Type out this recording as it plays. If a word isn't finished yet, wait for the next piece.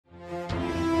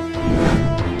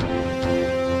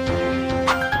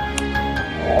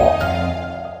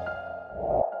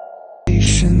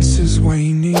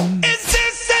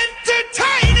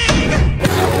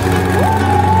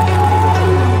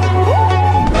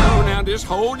just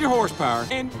hold your horsepower.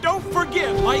 And don't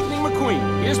forget Lightning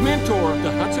McQueen. His mentor,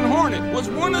 the Hudson Hornet, was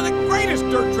one of the greatest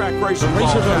dirt track racers. The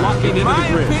racers are locking into the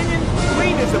grid. In my opinion,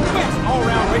 McQueen is the best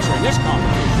all-round racer in this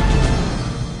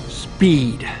competition.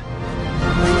 Speed.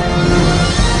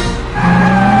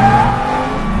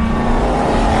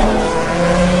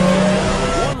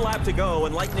 To go,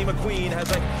 and Lightning McQueen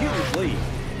has a huge lead.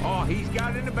 Oh, he's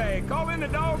got it in the bag. Call in the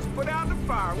dogs, put out the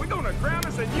fire. We're gonna crown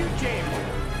us a new champion.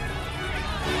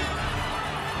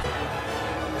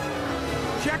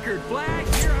 Checkered flag,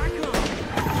 here I come.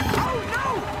 Oh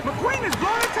no! McQueen is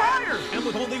blowing a tire! And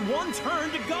with only one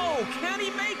turn to go, can he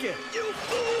make it? You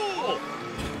fool!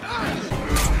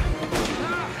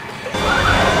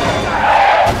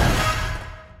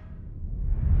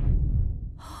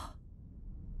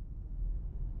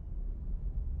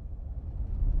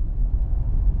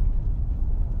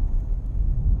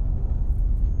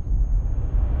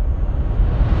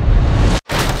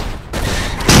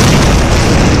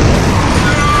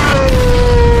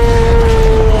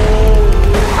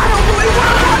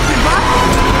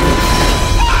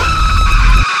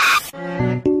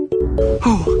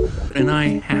 And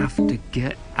I have to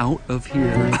get out of here.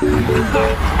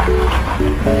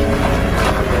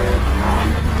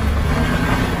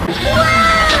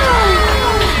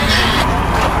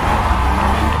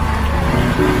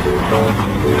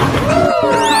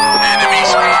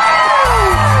 Enemies ahead!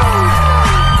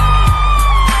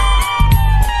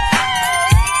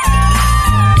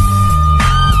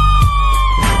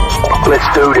 Let's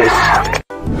do this.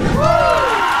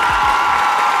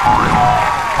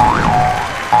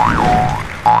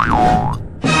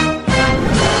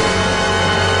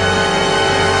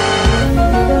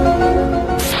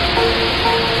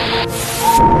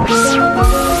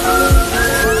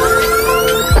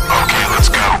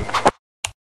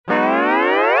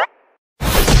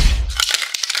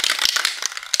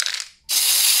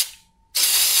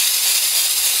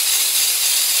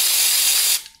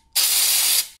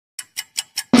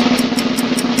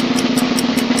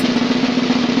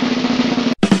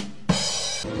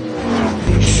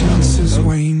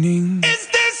 Waning. Is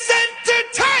this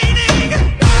entertaining?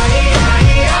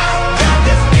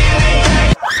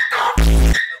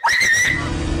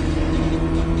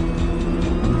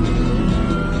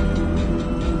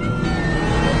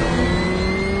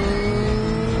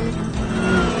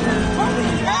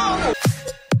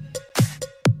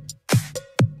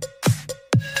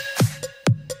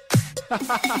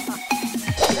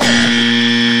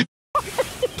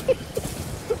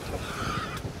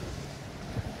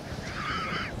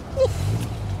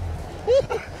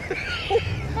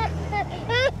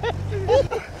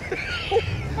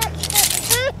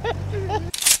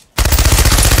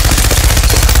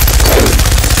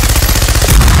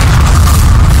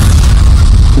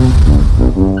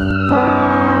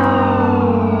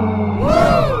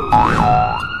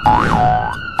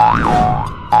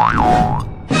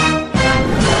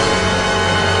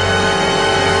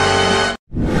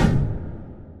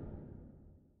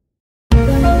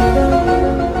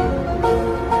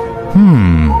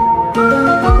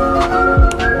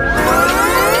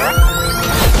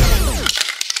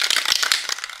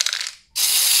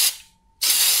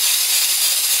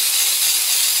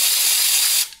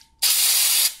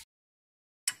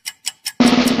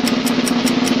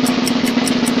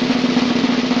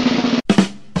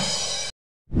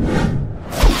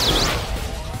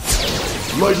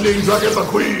 Lightning Dragon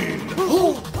McQueen!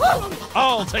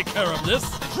 I'll take care of this.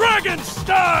 Dragon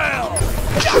style!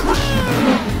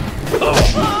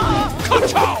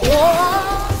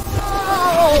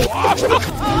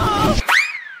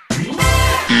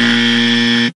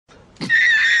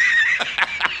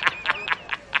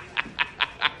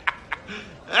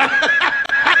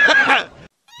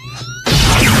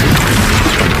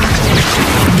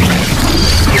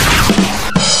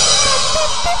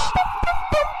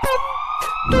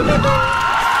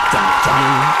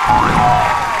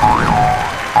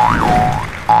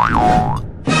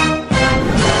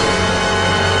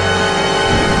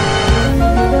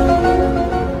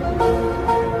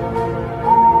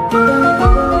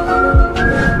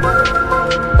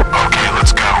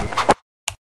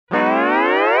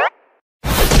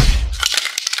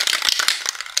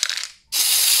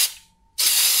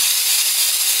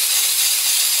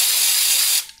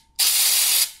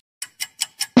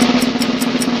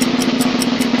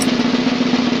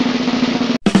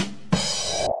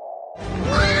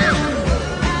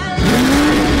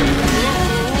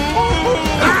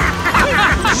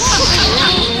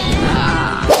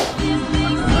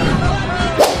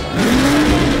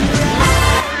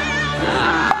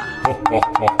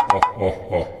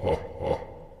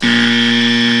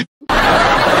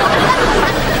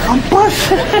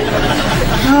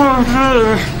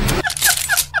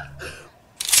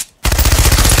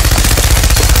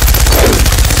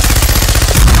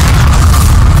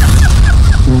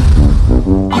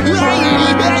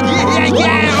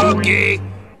 Okay,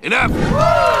 enough.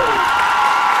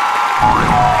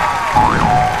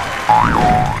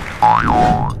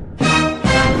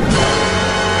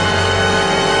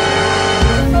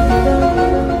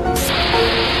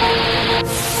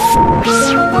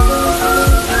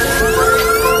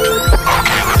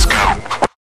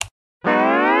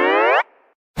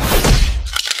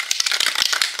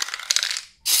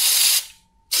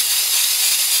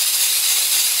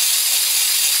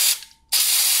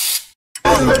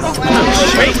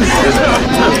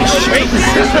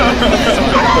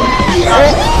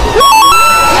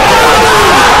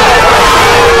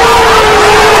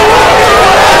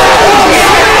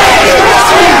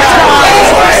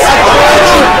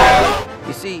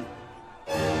 You see,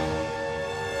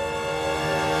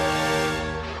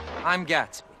 I'm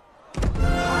Gatsby.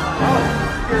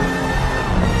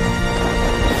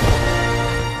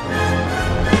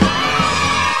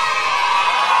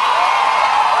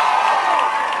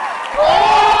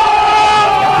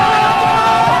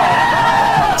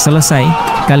 Selesai,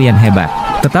 kalian hebat.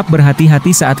 Tetap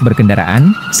berhati-hati saat berkendaraan,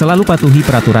 selalu patuhi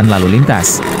peraturan lalu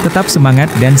lintas, tetap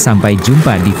semangat dan sampai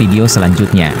jumpa di video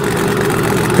selanjutnya.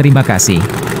 Terima kasih.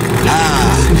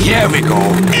 Here we go.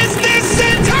 Is this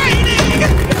entertaining?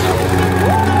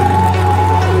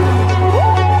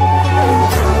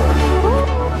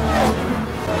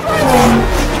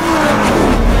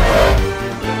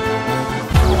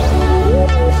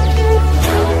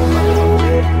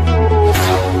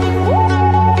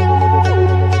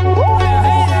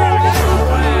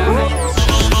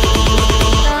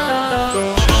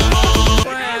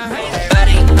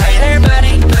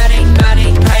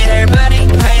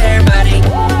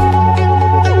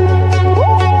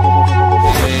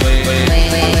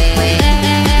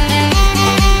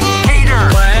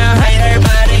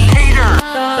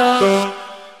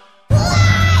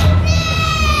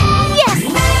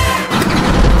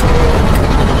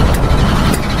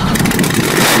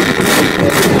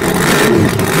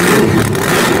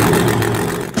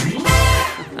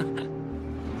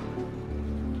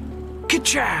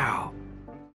 Ka-chow!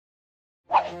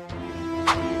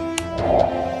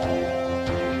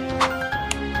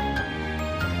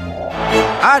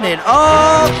 I did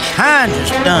all kinds of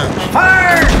stunts.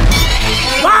 Fire!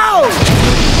 Wow!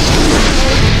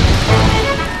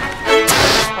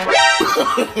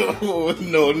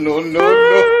 No, no, no, no.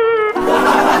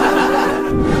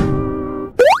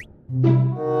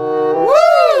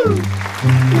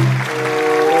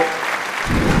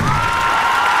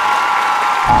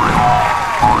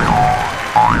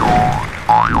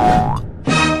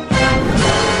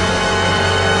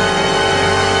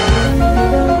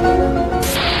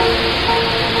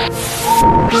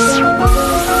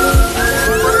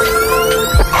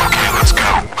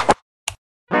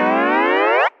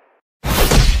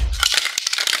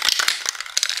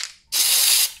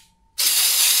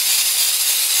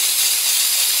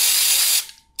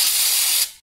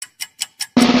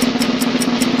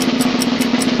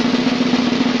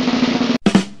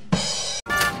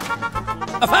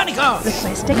 A funny car!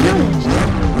 Request acknowledged.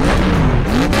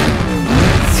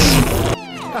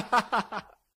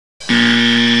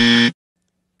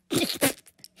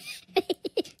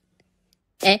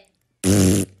 Eh?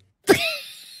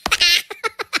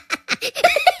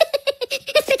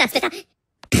 Aspetta, aspetta.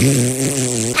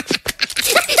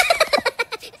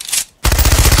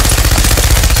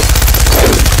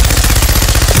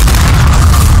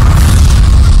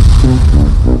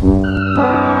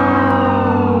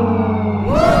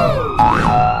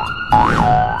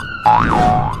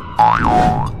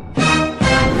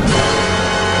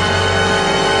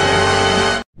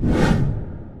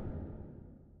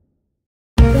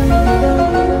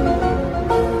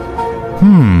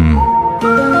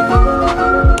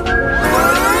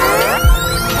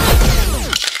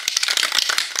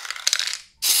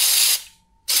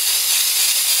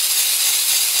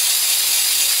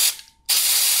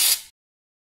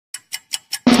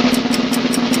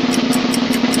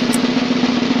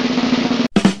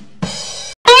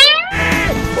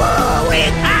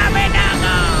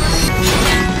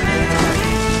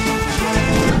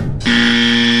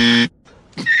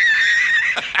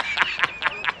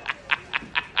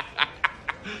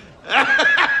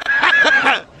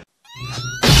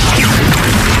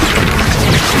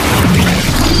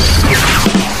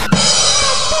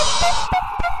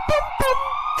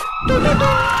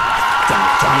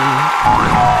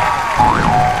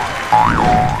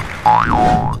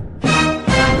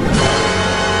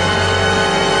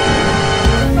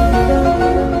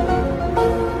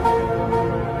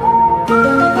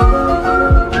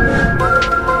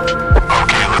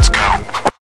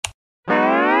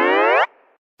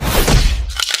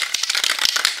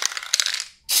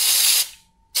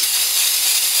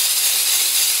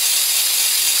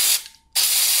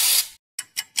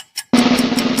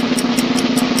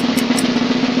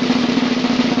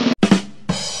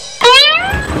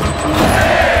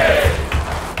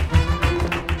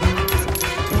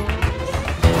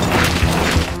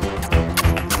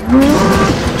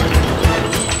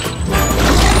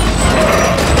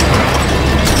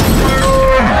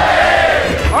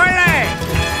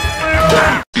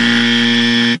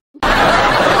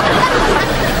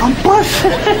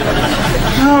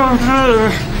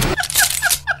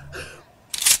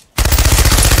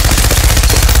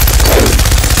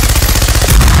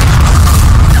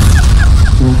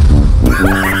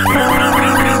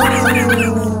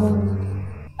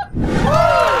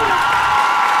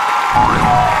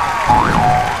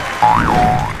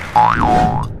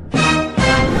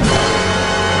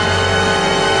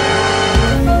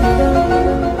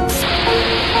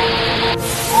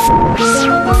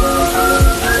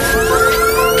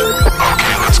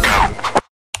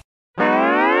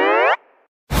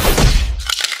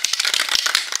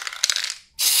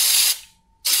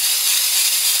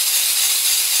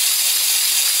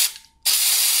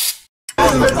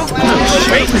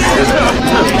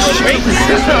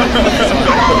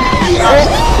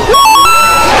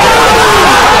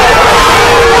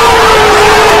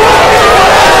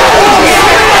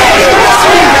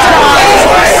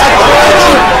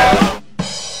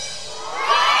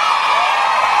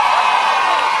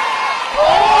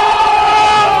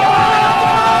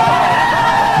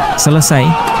 Selesai,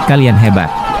 kalian hebat.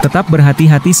 Tetap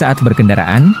berhati-hati saat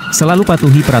berkendaraan, selalu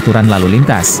patuhi peraturan lalu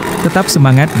lintas, tetap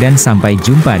semangat dan sampai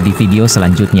jumpa di video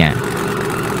selanjutnya.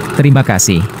 Terima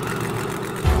kasih.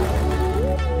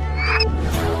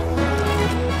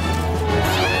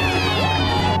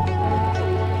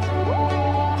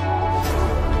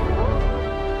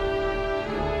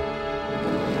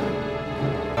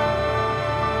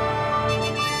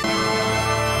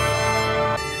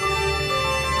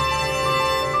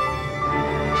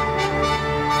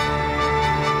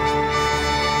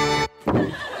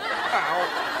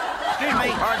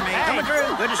 Pardon me. Coming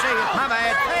through. Good to see you. My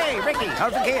bad. Hey, Ricky,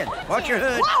 how's the kid? Watch your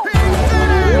hood.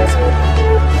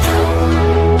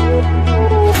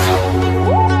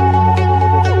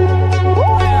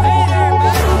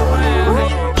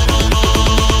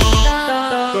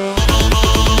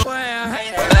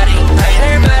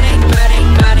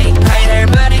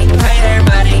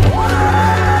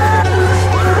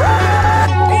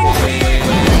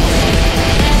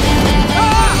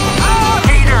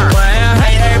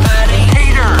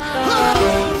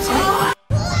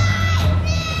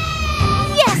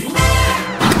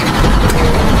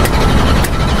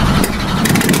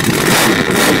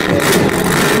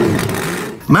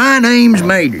 My name's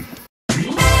Mater.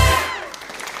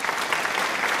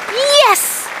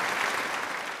 Yes!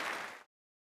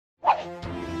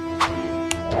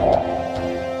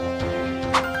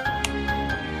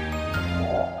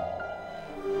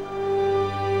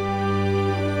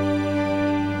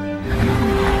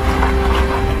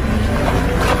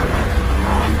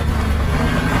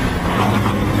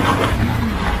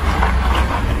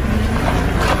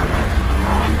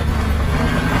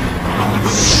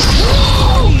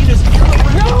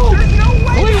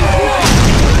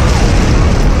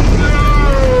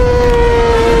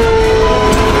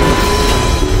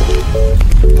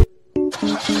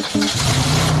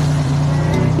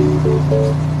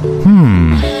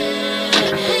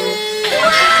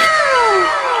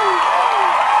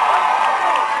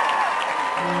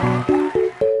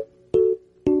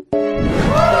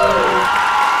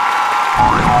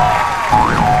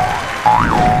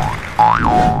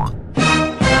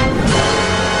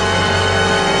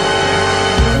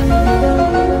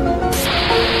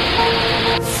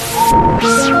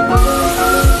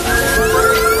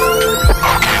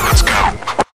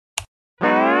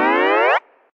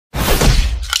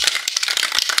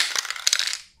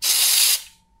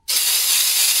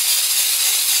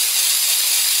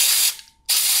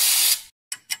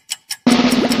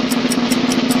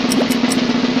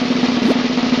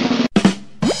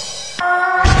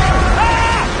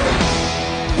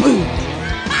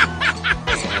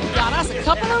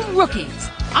 Rookies.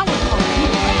 I want to call you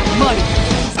muddy.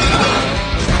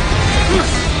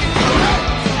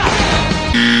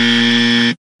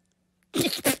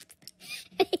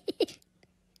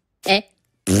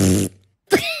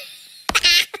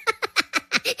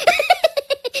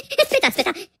 Aspetta,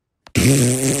 aspetta.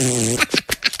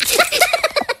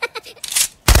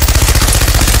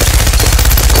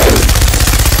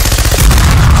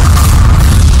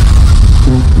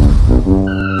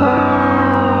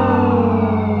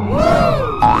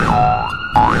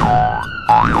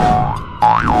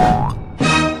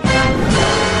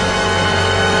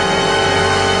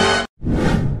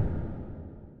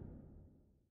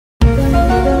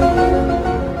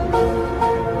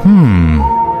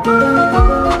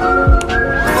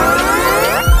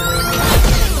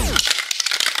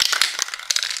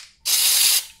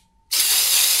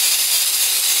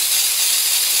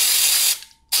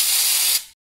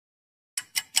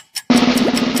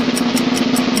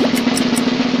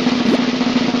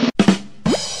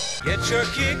 Get your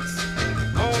kicks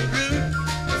on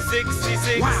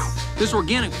 6. Wow, this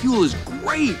organic fuel is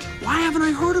great. Why haven't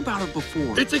I heard about it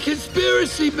before? It's a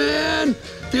conspiracy, man.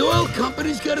 The oil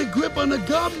company's got a grip on the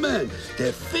government.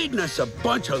 They're feeding us a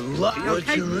bunch of What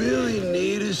you really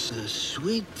need is a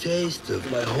sweet taste of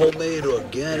my homemade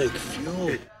organic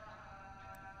fuel.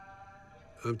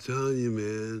 I'm telling you,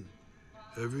 man,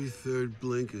 every third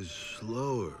blink is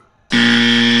slower.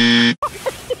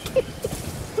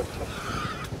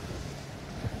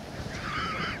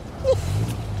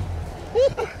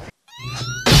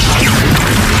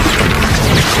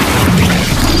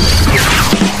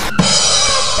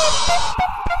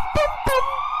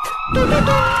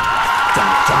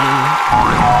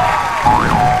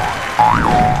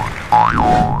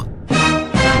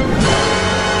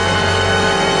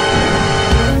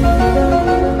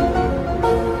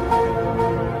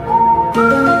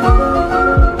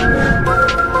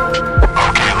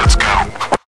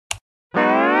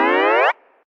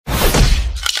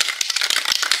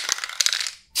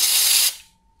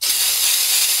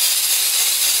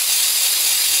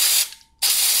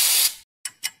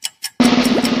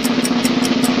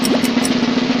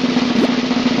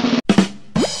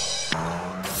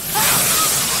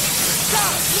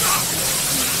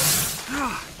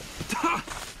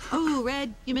 Oh,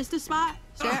 Red, you missed a spot.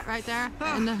 Stare right there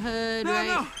in the hood, right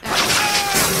there.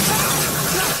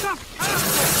 Stop!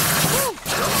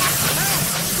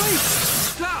 Please,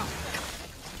 stop!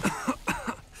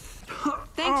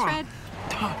 Thanks, Red.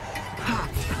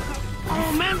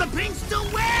 Oh, man, the paint's still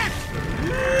wet!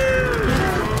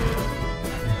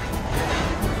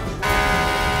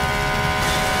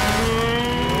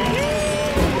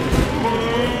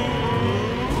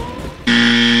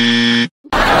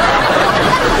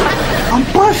 I'm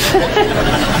busted.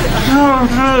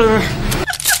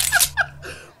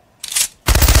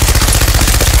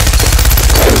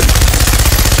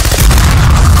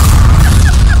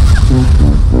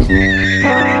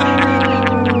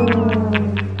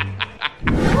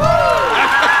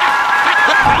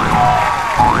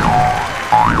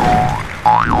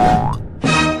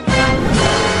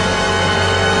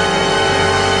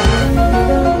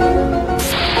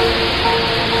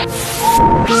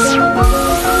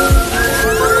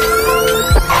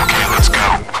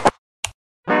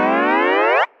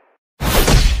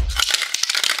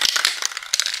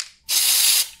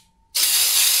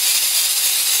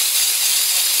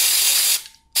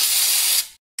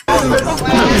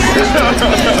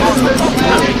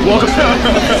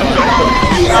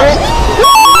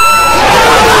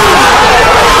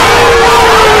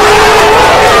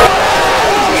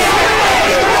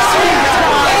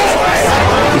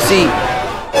 You see,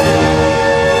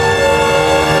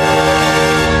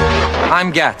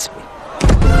 I'm Gatsby.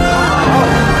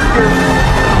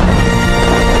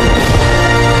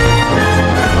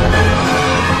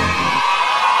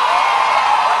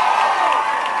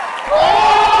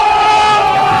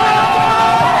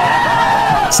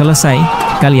 Selesai,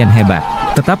 kalian hebat.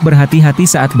 Tetap berhati-hati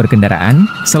saat berkendaraan,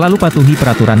 selalu patuhi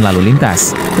peraturan lalu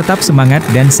lintas. Tetap semangat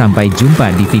dan sampai jumpa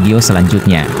di video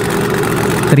selanjutnya.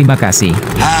 Terima kasih.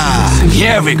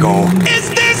 Here we go.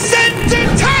 Is this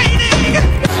entertaining?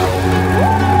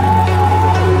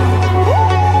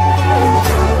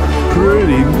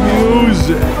 Pretty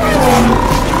music.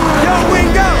 Yo,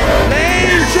 Wingo!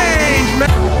 Lane change,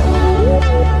 man!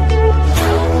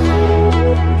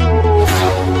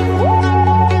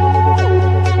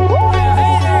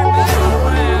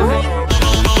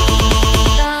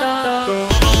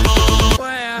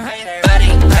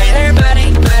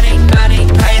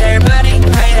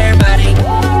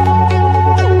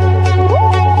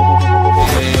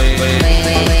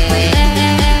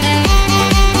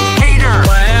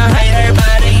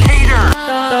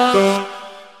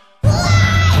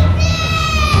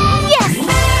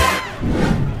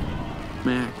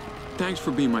 Mac, thanks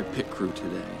for being my pit crew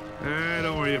today.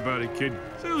 Don't worry about it, kid.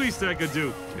 It's the least I could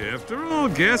do. After all,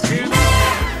 gas can.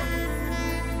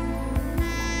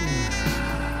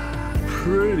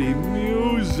 Pretty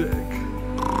music.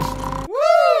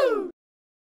 Woo!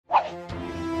 But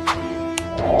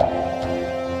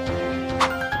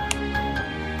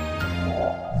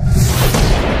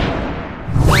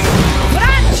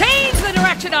I changed the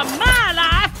direction of my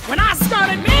life when I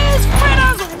started Ms.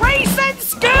 Fritter's Racing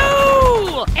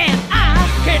School! And I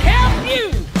can help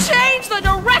you change the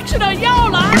direction of your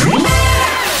life!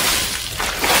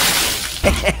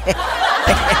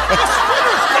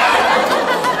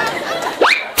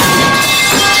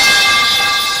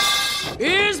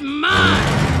 Is mine!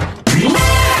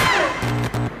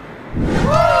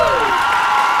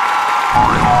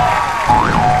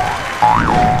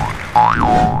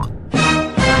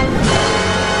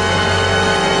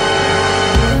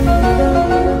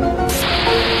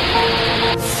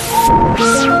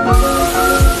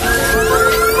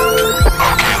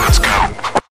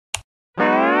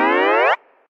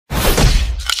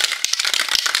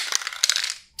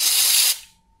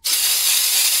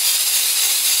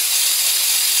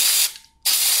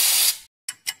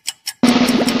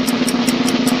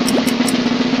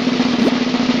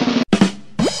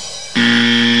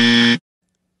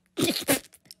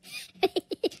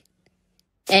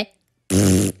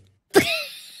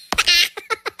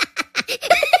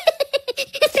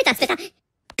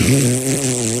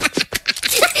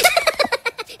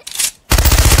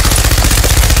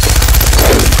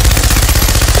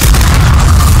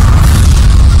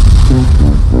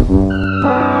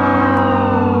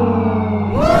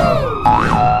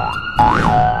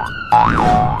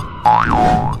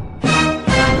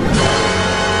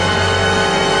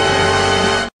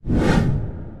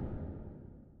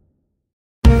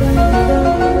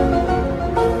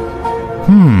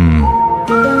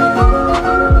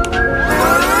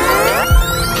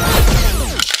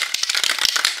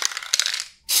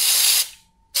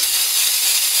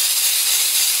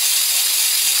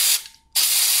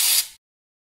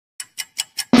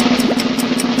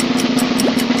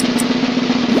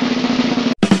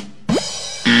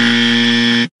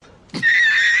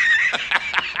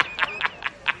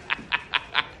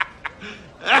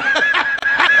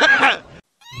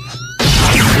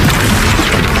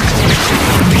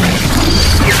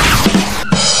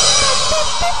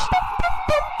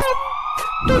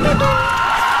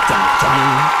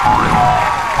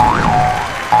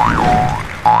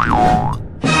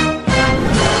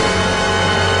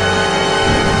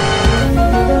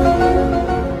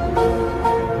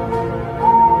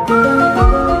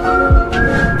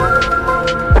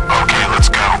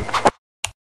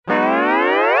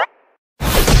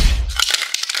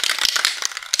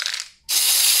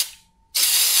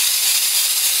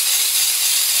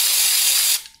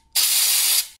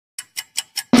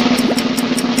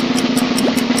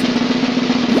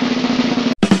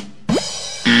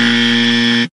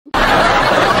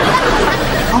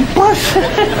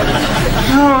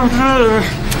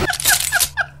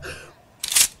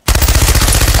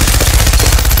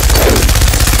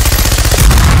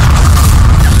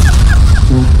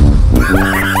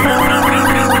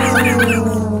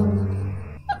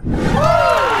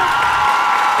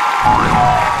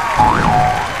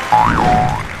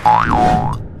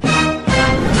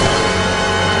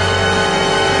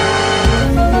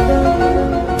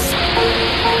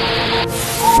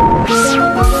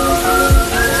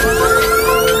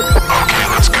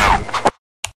 let's go.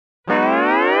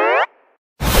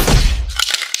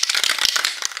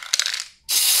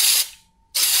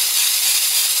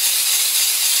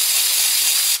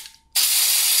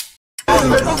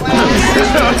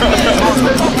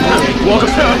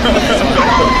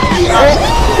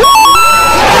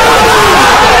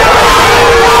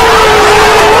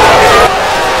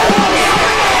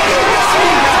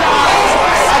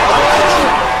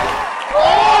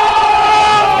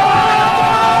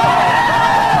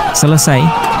 Selesai,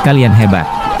 kalian hebat.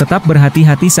 Tetap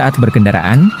berhati-hati saat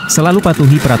berkendaraan, selalu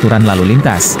patuhi peraturan lalu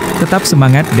lintas. Tetap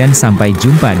semangat dan sampai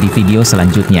jumpa di video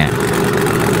selanjutnya.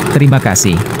 Terima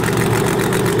kasih.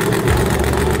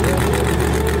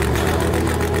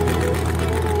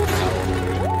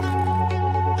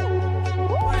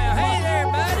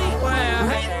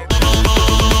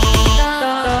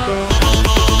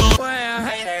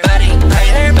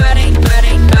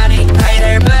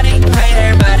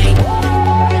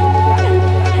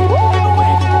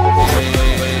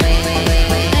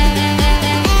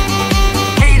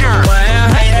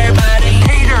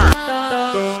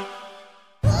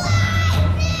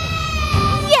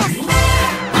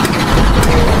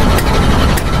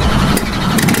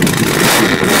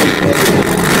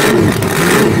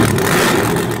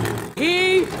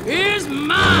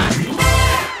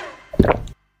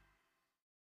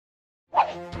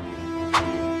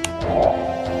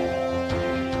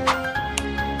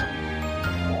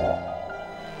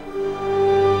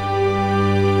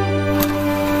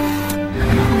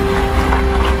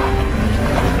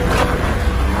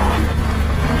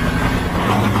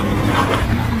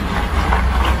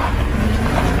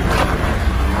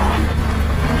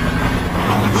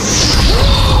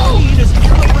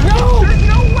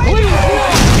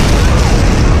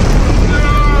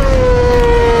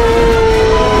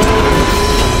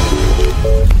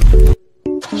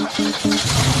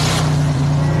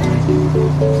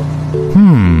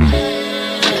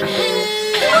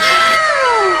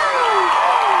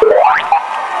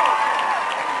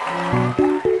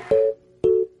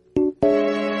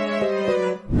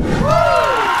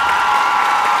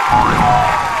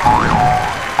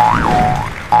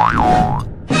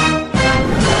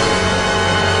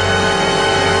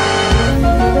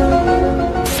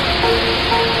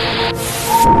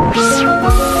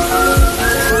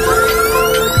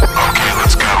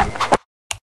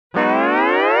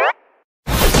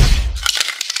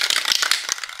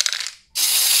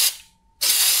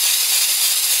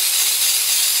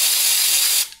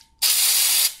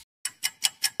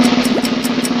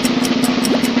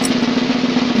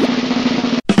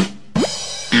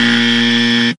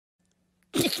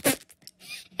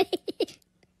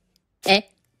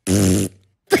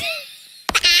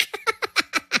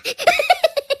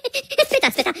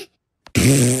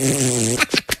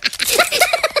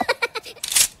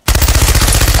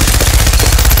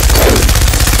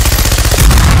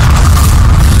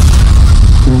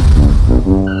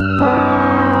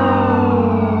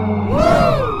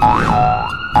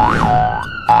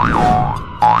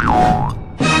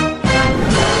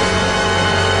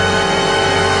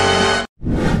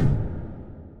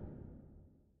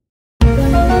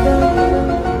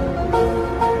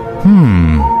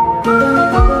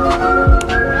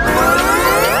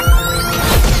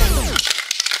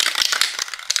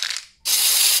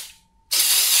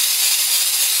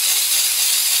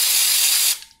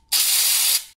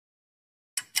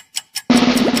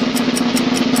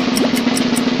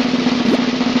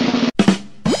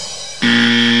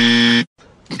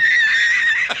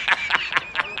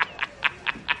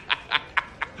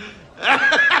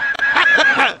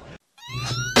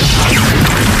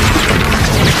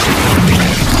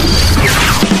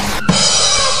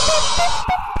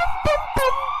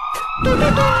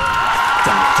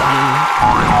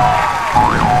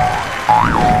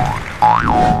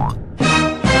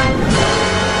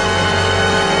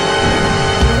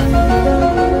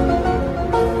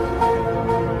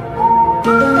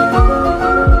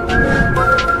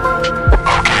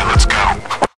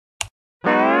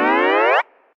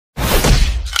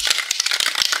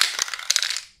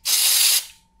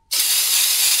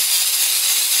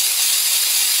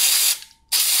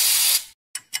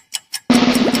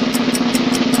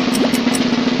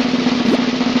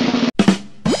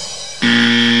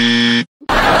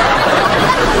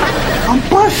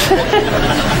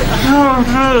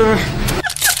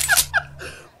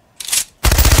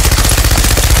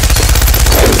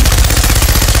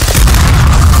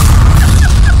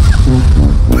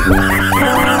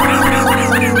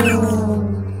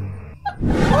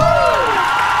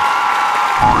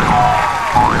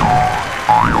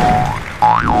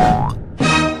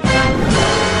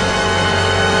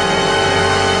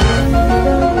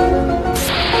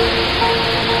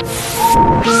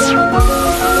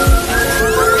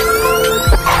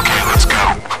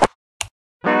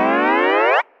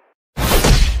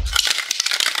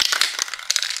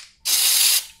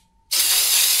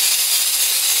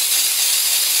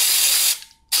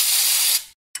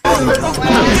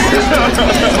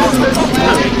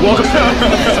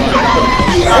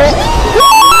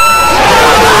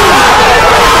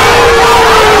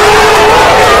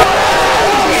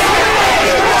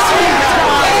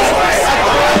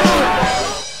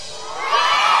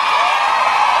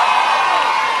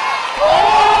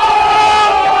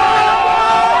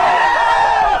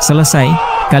 Selesai,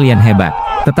 kalian hebat.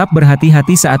 Tetap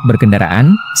berhati-hati saat berkendaraan,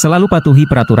 selalu patuhi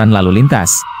peraturan lalu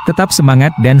lintas. Tetap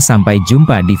semangat dan sampai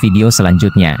jumpa di video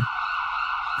selanjutnya.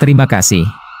 Terima kasih.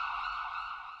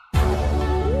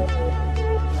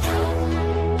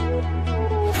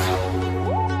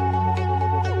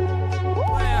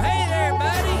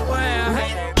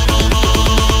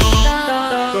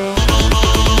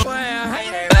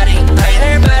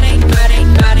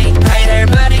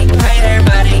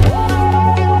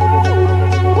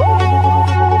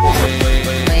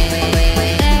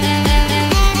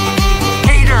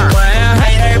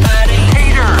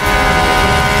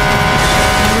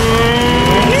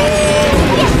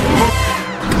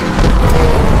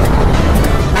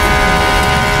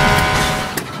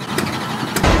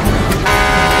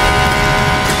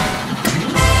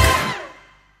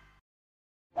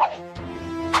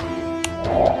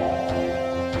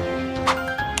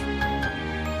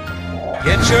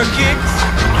 Get your kicks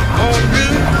on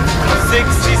Route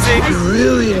 66. What you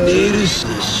really need is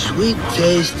a sweet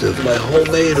taste of my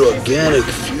homemade organic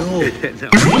fuel.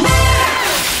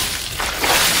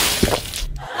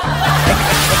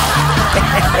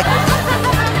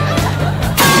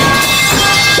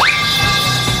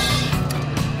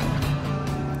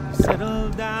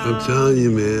 I'm telling you,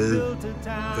 man,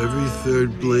 every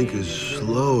third blink is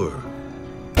slower.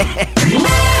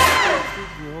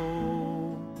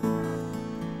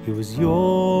 It was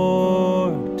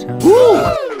your time.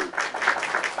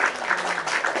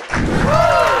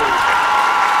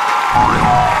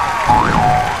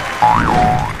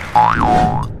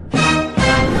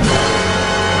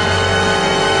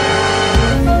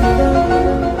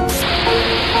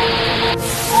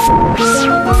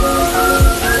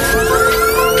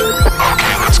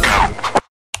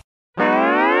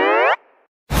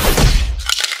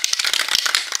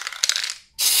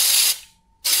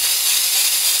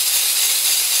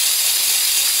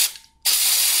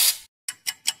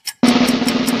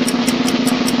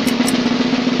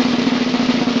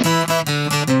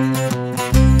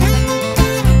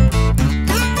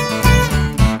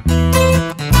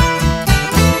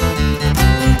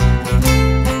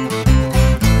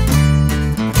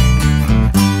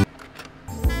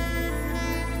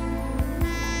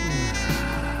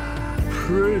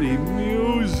 Pretty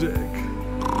music.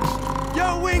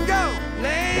 Yo, Wingo!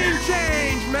 Lane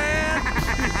change, man!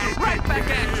 Right back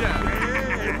at ya!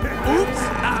 Oops,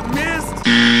 I missed!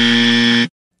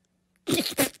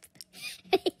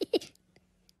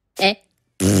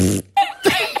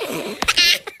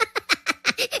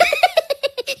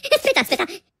 Aspetta.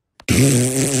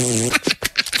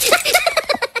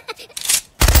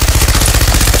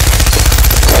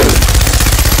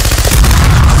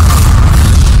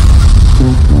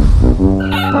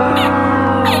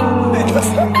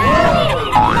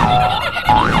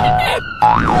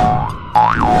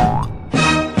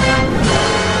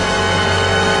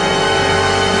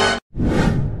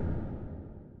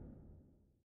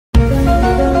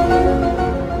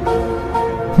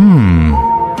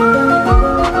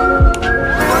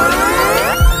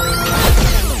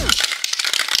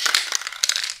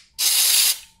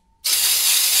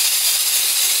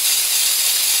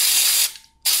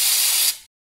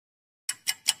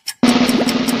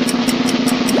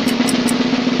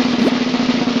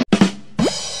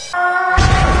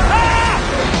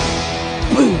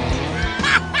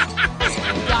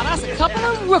 Got us a couple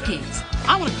of rookies.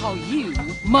 I want to call you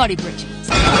Muddy Britches.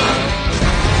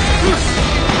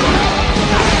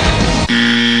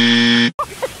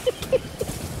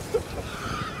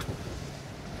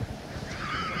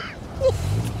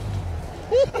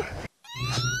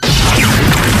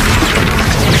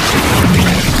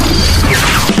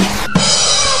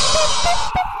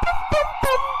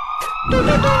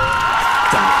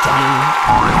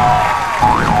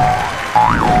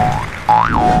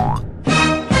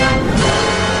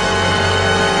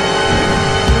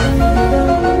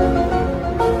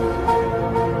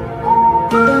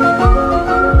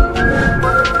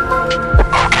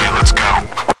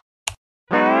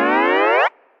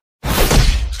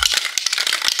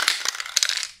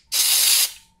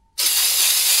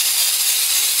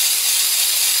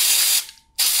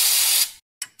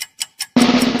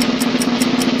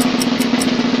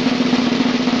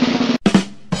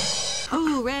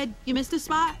 You missed a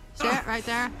spot. Stare it right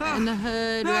there in the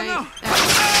hood, right there.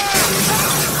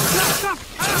 Stop!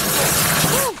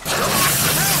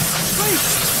 Please,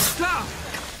 stop!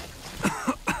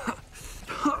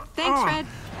 Thanks, Fred.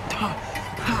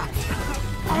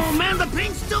 Oh man, the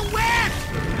paint's still wet!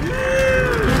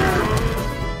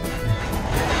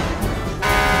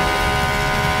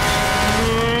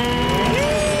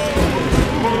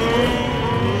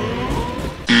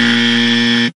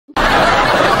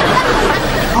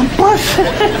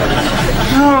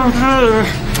 You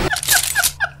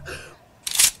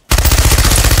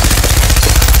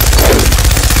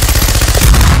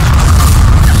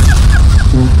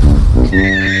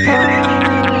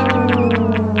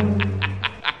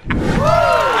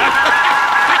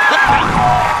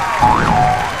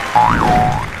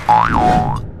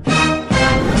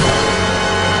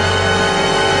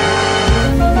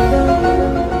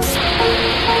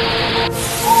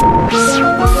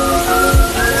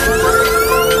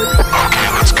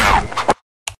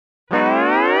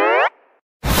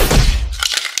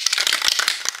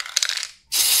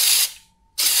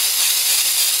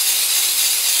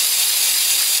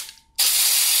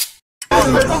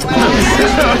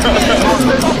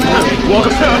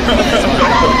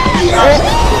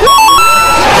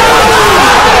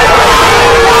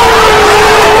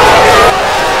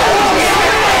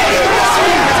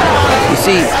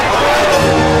see,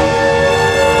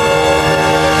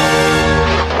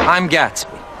 I'm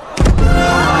Gatsby.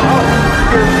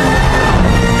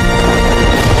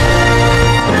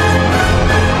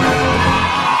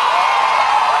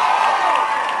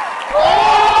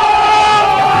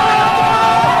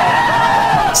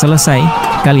 Selesai,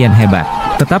 kalian hebat.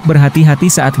 Tetap berhati-hati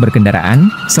saat berkendaraan,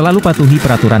 selalu patuhi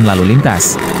peraturan lalu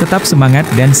lintas, tetap semangat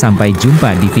dan sampai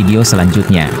jumpa di video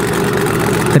selanjutnya.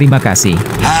 Terima kasih.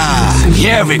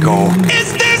 Here we go.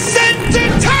 Is this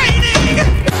entertaining?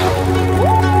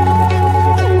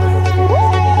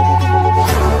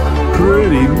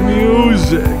 Pretty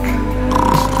music.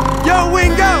 Yo,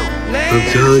 Wingo! I'm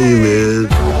telling you, man.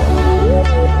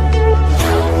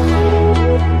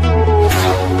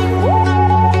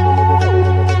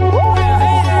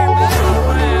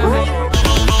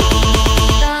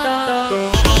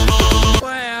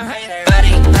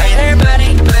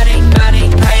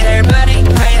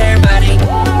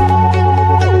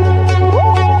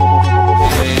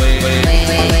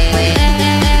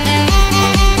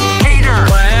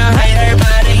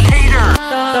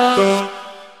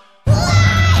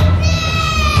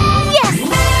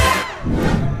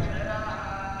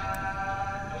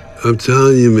 I'm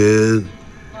telling you, man,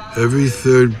 every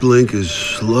third blink is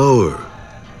slower.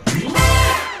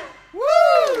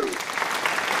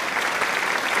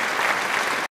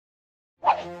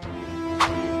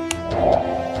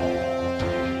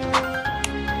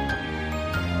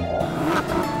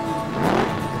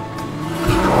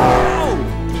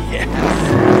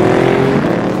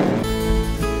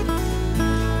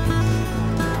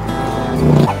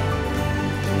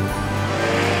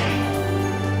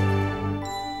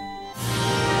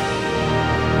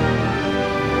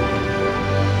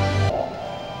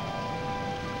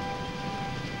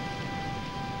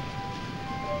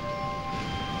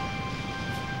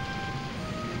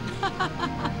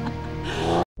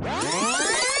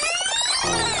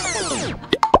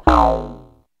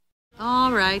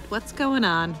 All right, what's going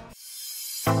on?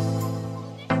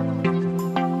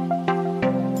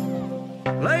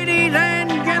 Ladies and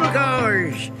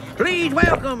gentlemen, please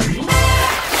welcome.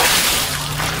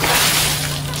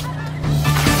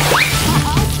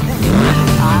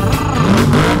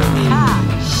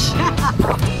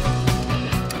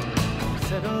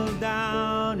 Settled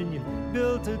down and you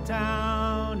built a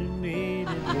town and made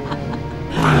it.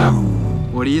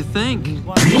 What do you think?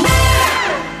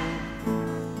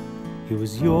 It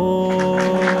was your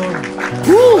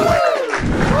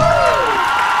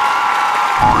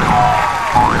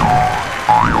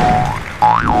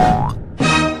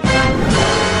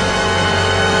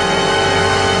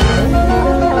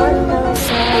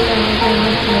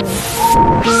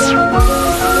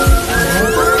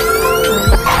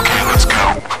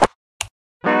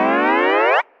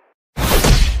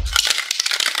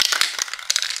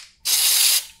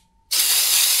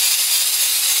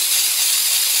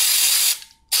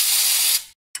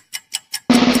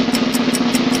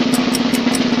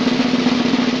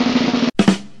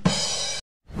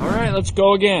Let's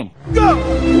go again. Go! 54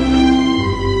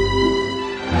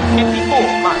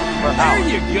 miles per hour. There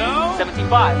you go.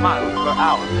 75 miles per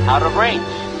hour. Out of range.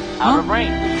 Out of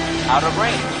range. Out of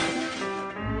range.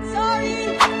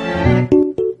 Sorry.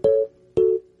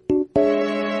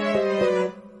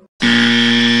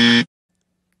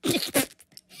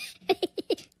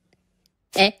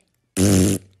 Eh?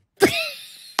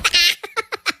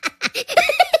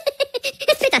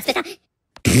 Aspetta.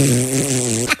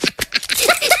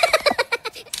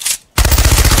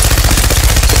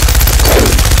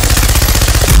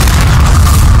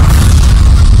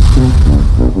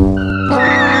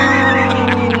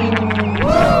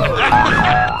 Woo!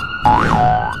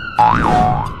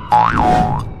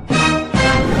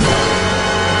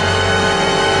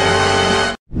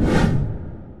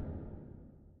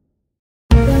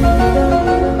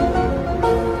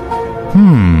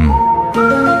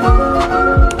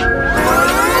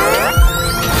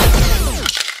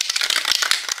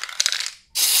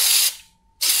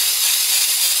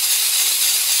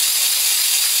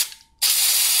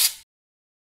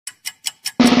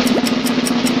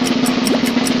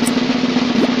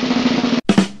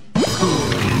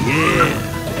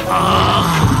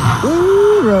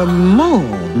 Come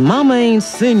on. Mama ain't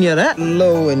seen you that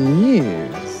low in years.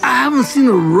 I haven't seen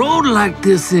a road like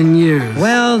this in years.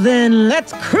 Well, then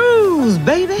let's cruise,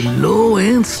 baby. Low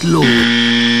and slow.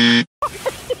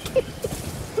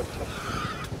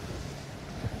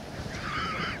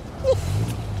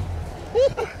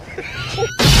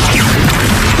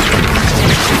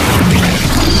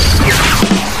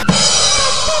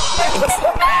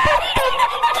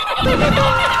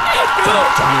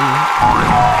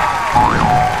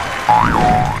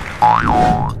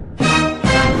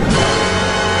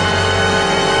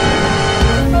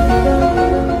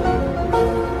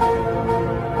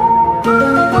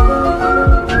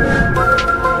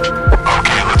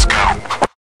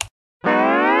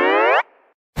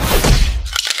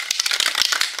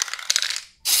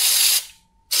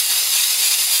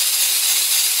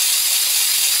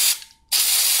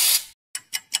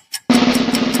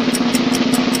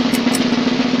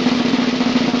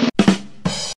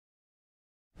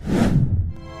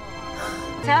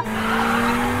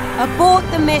 Abort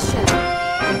the mission.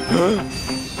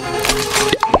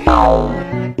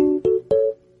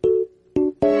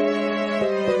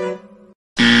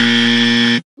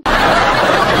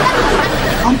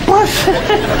 I'm busting.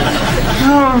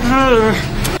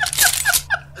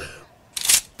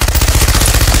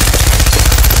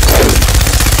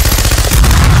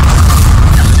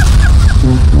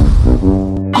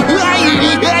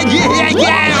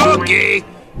 Yeah, okay.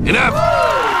 Enough.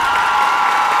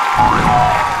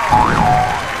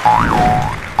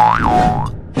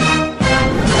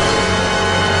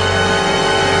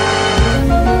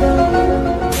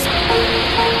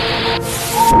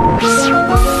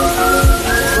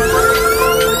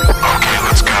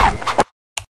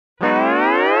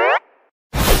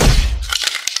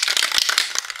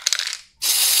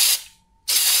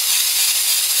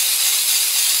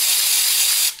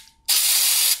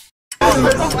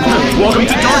 Welcome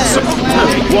to Dark Side.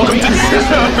 Welcome to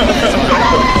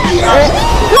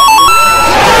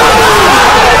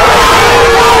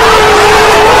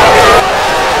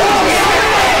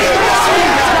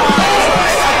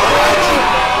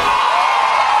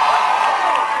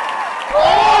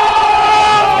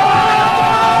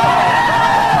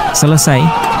Selesai,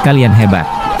 kalian hebat.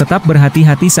 Tetap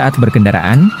berhati-hati saat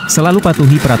berkendaraan, selalu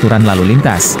patuhi peraturan lalu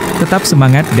lintas, tetap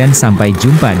semangat dan sampai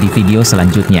jumpa di video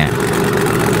selanjutnya.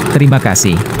 Terima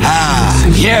kasih.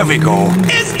 Here we go.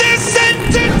 Is this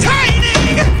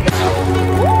entertaining?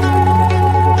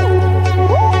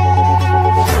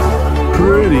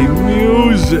 Pretty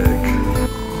music.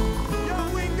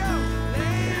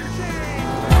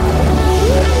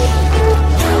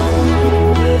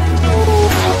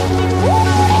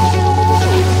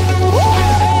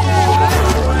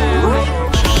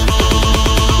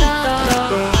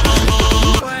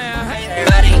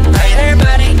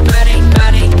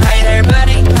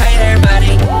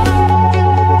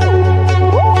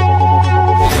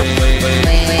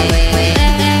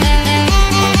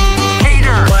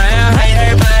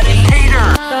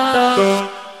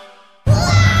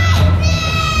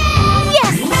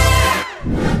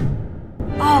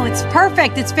 It's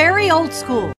perfect. It's very old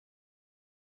school.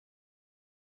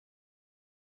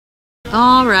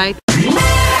 All right.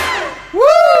 Woo!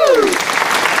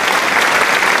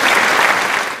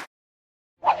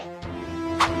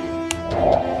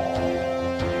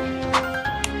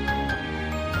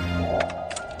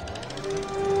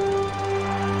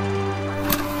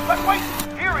 But wait,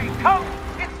 here he comes.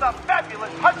 It's the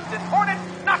fabulous Hudson Hornet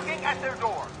knocking at their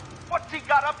door. What's he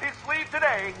got up his sleeve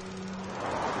today?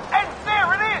 And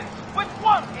there it is! With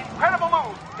one incredible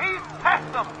move, he's past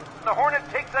them. The Hornet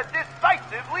takes a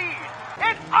decisive lead.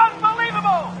 It's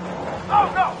unbelievable! Oh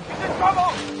no, he's in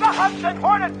trouble! The Hudson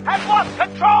Hornet has lost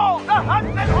control! The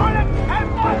Hudson Hornet has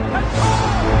lost control!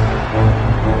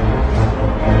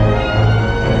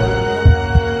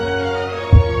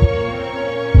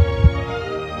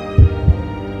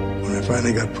 When I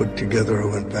finally got put together, I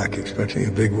went back expecting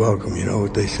a big welcome. You know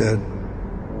what they said?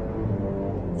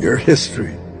 Your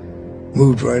history.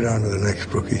 Moved right on to the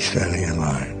next rookie standing in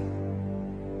line.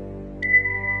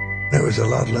 There was a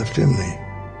lot left in me.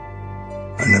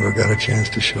 I never got a chance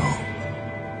to show.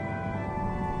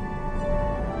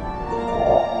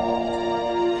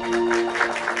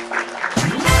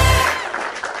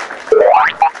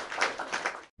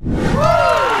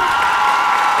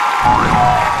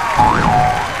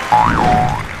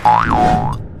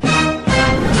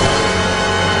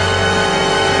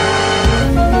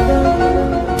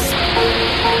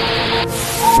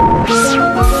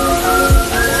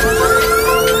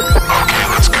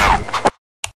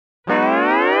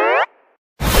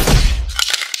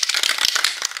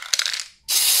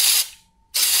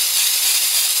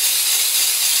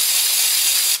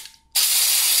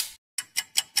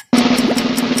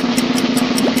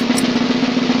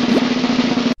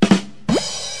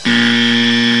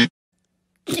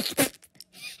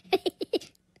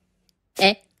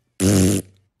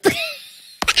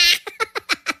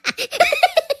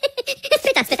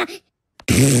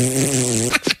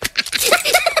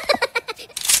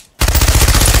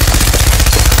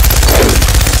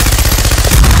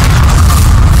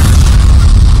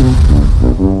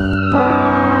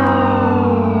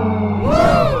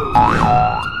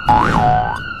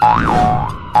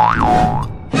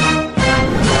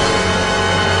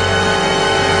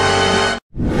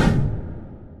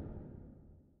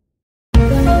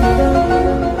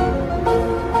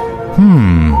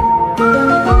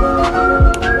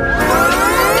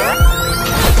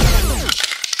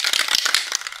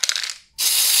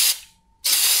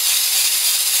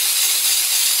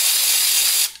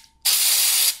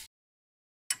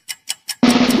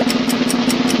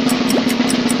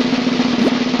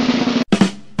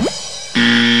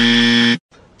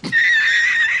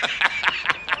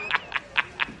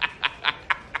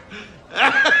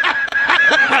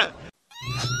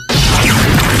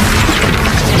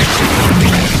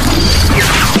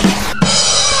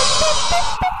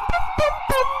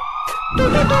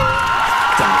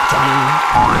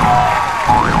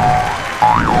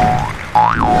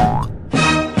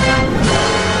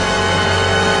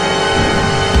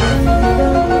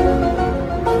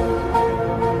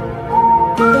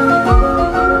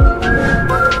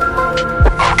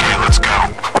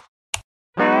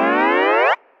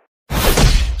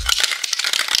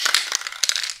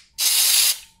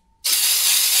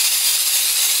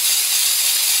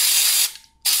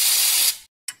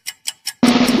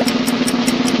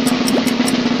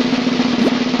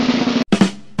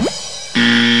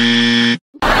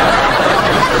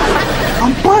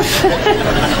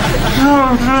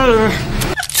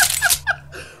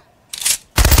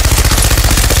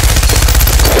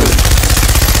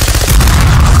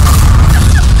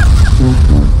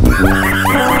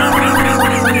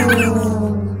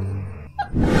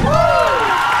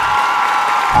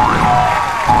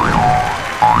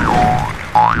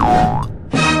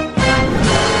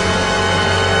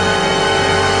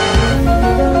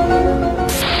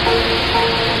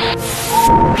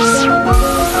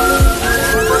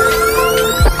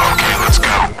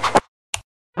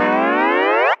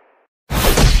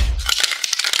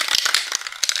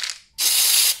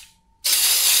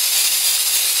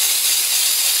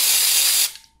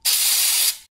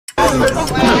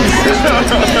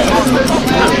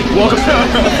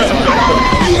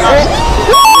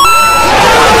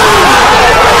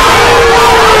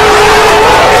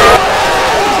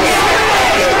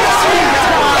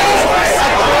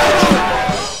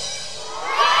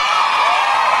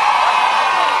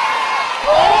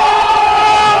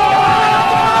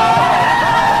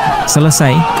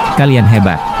 Selesai, kalian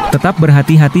hebat. Tetap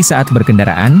berhati-hati saat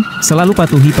berkendaraan, selalu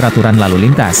patuhi peraturan lalu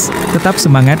lintas. Tetap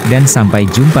semangat dan sampai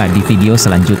jumpa di video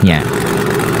selanjutnya.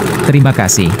 Terima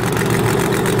kasih.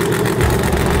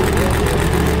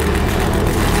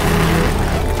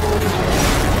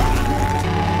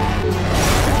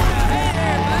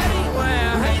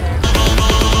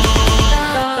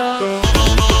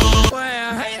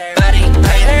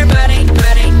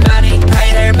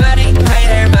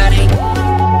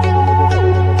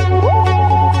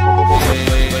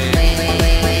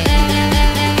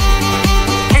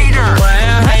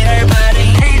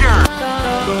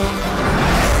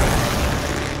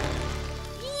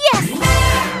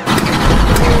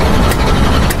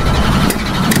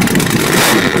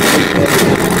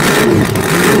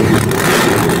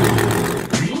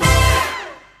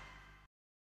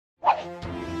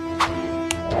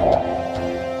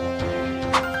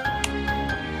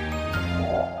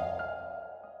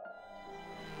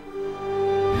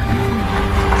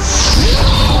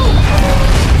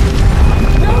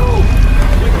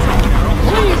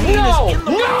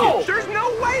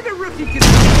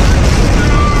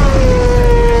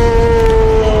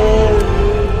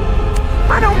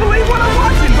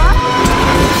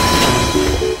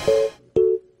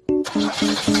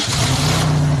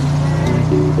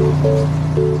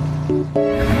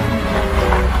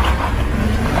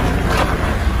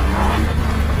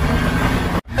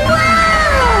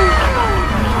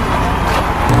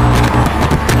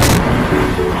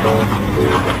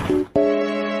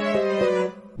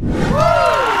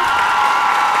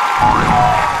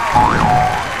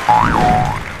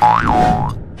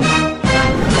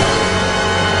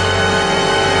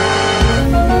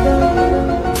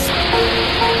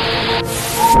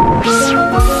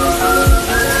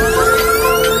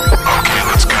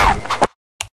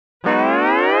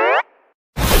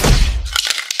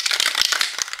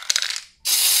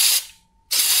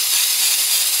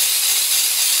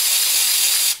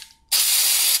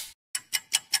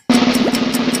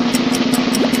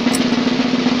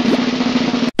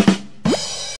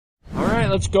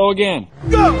 Let's go again.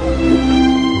 Go! 54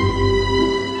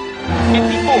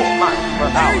 miles per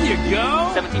hour. There you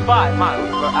go. 75 miles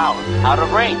per hour. Out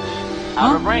of range.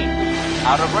 Out of range.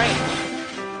 Out of range.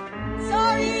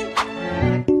 Sorry.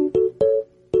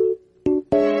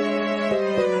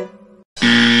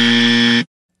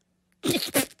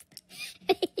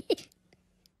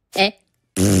 Eh?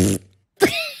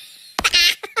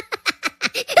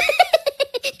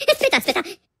 Aspetta, aspetta.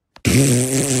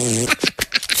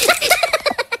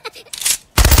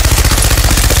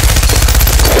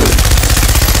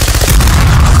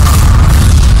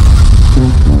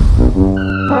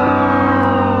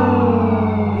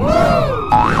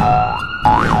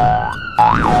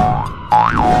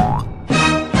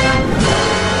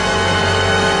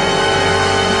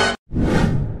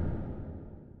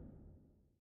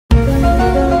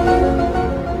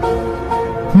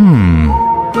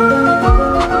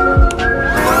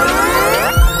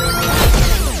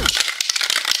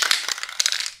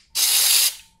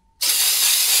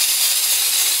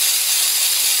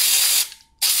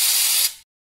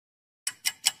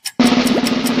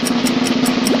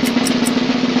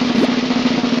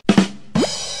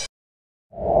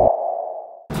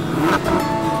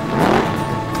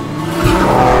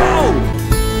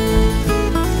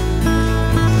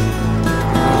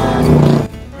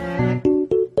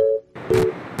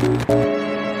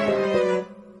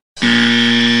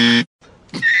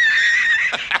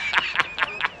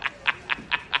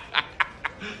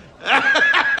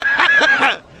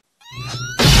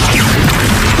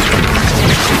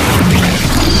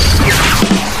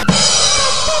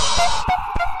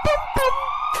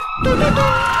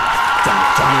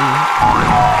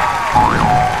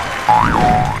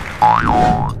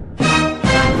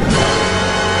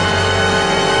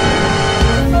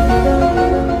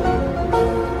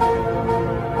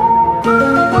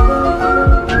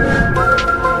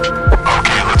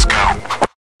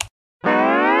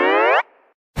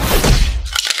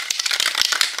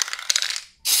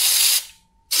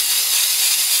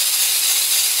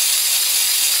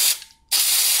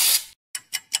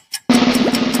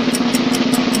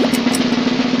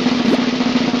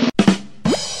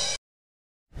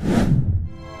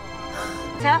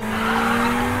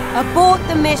 Abort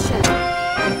the mission.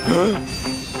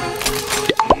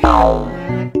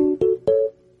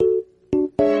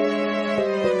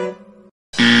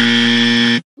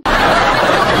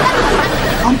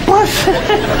 I'm busted.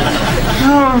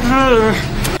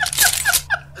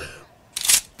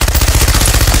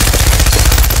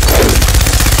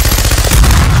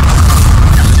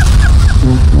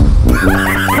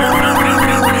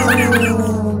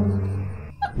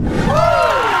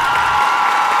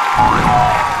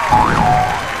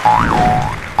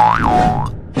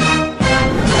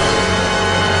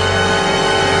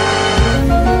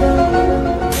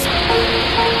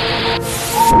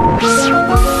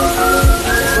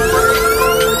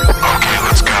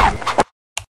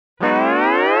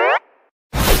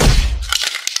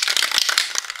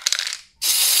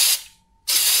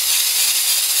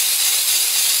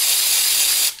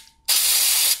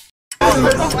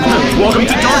 Welcome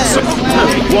to Dark Side.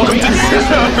 Welcome to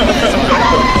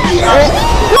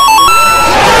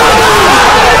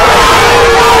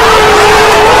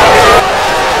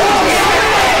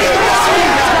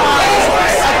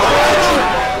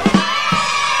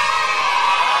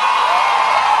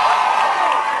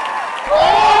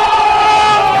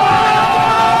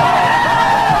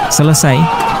Selesai,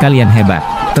 kalian hebat.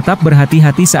 Tetap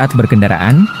berhati-hati saat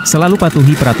berkendaraan, selalu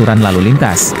patuhi peraturan lalu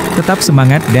lintas. Tetap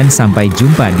semangat dan sampai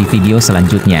jumpa di video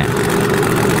selanjutnya.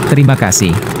 Terima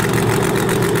kasih.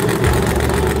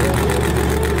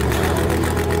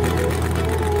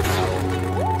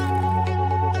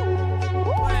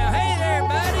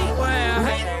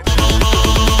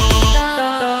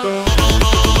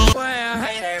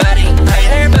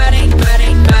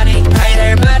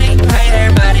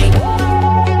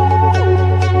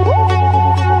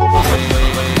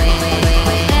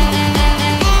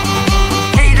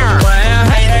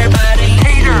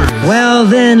 Well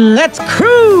then, let's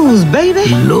cruise, baby!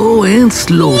 Low and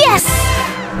slow. Yes!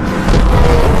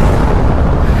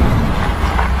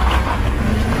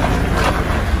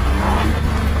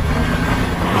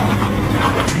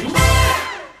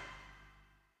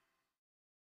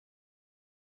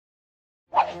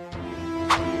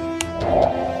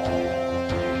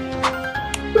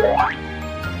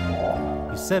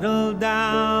 You settled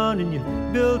down and you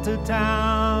built a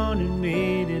town and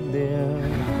made it there.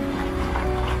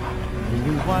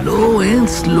 Low and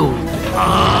slow.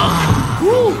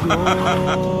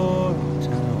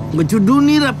 But you do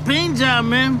need a paint job,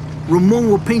 man. Ramon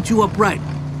will paint you up right.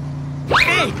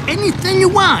 Hey, anything you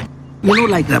want. You know,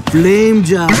 like the flame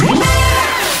job.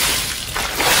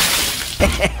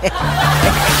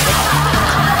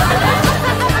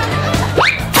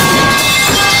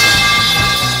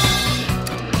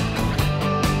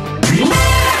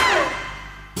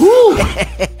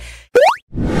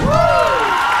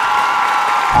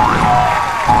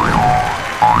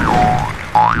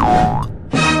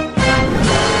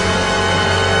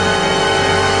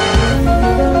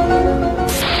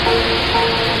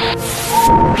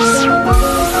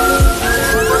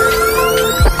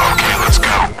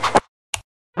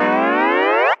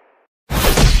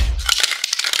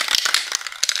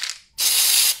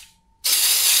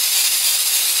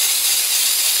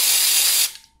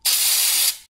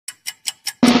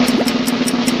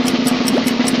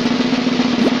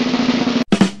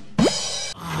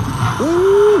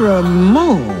 Come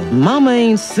on. Mama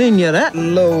ain't seen you that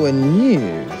low in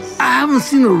years. I haven't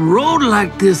seen a road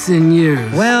like this in years.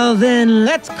 Well, then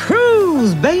let's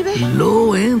cruise, baby.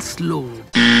 Low and slow.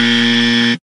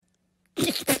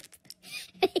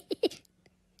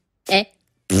 Eh?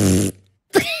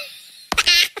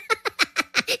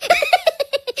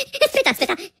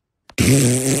 Aspetta.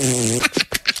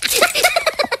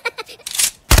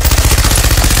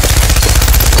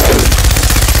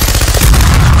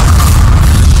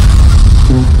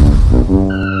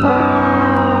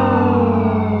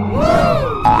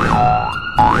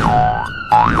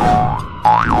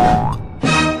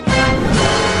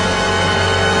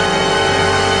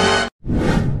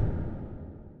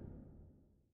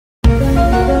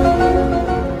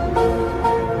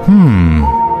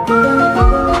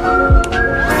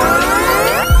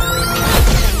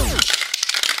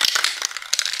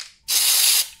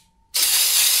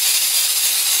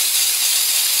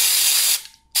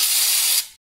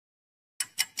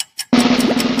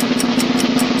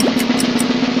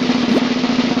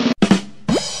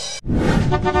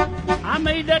 I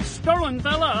made that stolen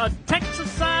fella a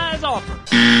Texas-size offer.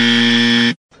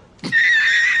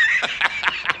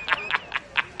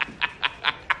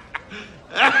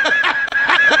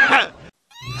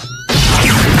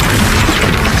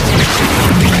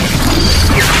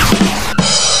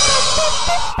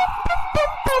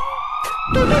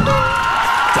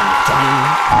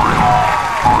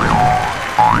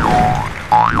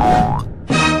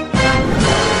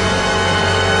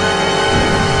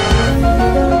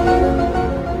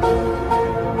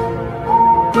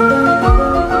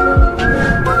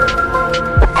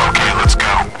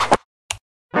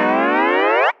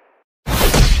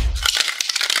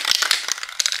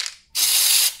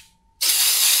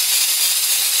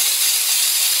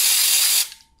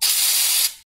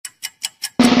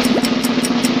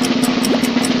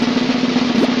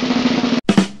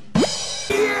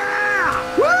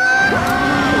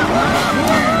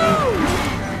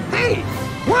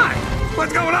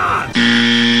 What's going on?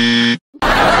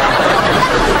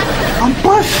 I'm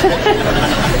busted.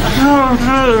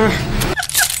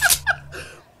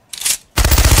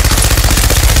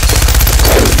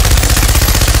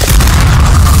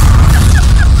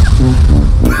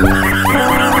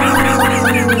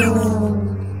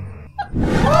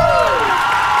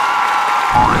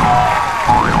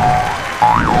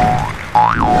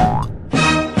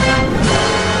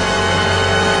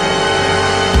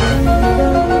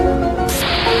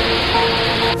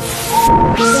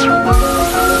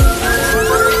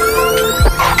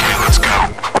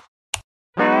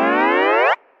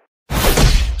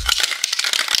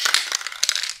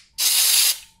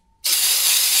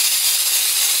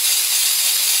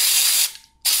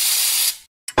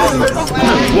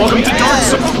 Welcome to Dark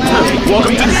Zone.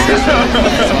 Welcome to...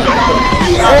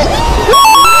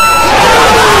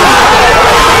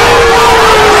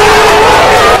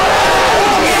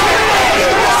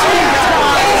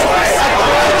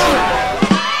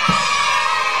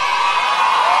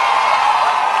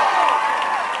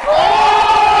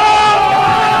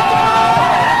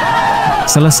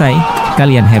 Selesai,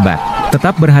 kalian hebat.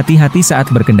 Tetap berhati-hati saat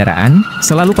berkendaraan,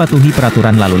 selalu patuhi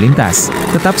peraturan lalu lintas,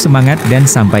 tetap semangat dan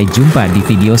sampai jumpa di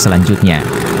video selanjutnya.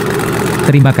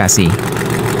 Terima kasih.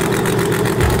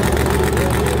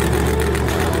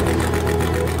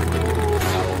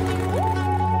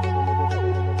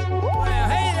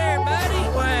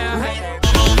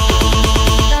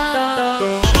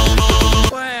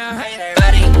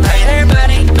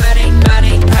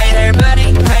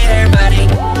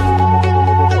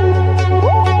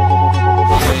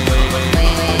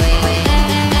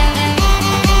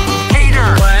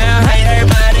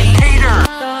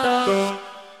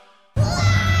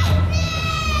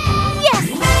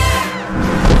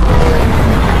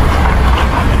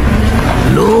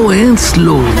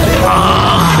 Slow.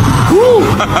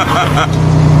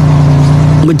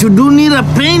 But you do need a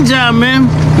paint job, man.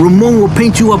 Ramon will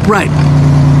paint you up right.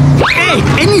 Hey,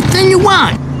 anything you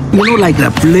want. You know, like the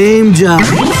flame job.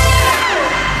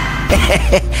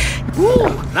 Ooh,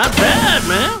 not bad,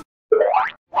 man.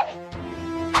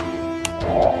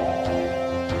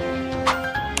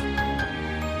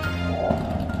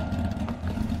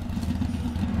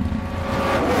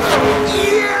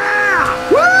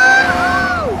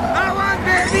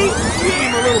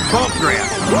 Bump grab.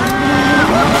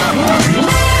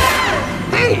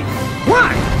 Hey,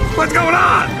 what? What's going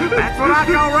on? That's what I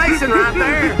call racing right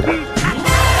there.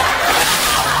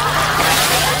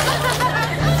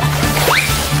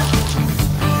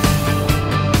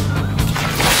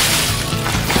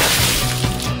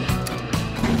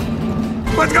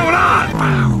 What's going on?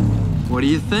 What do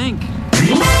you think?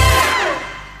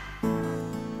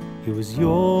 it was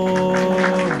your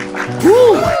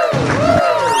time.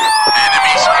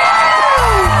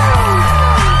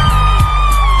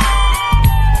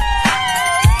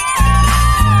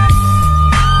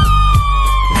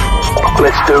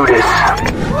 Let's do this.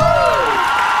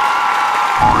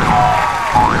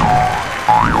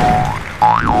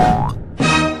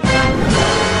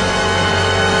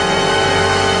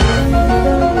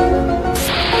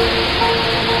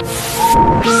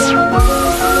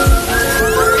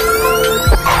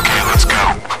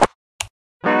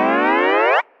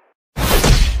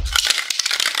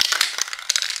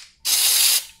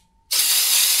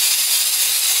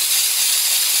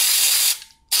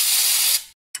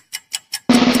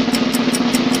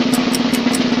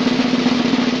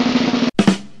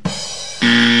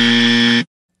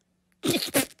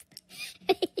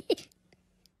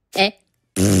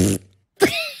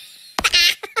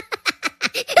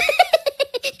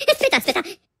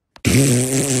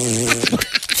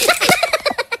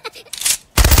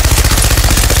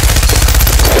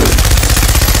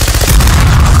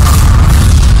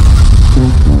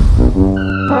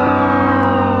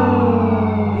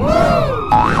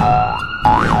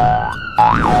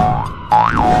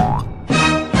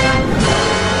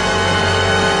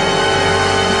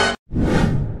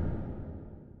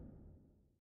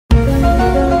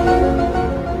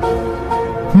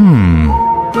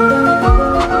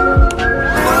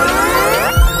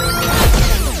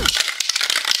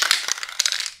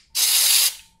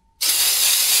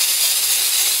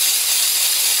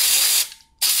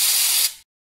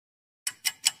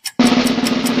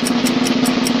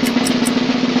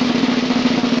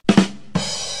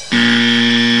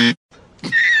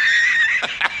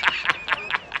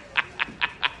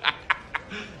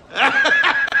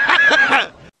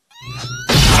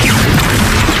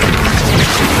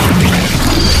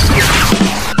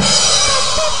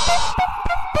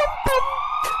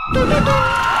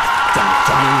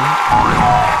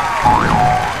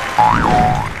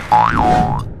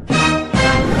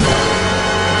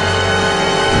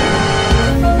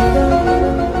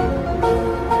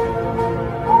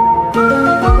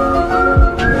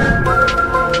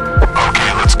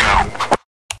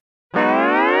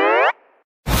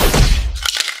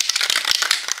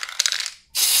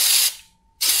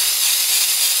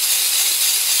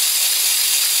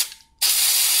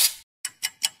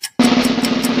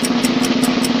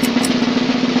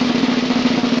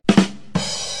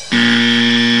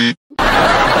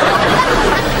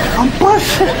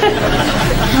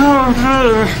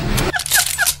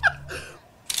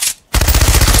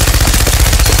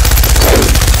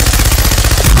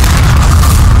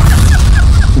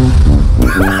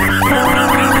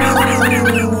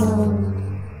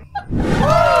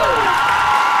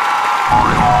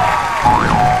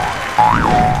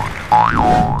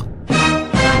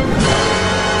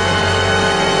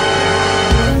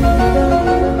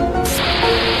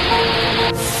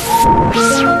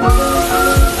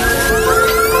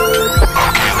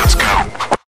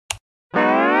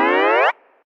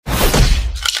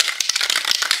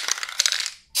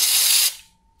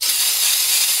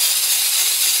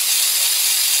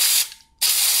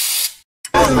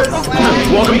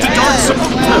 Welcome to Dark Souls.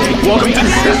 Welcome to...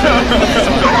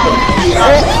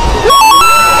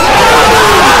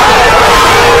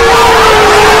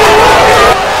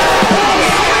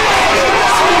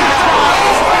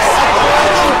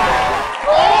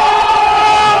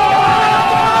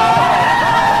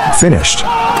 Finished.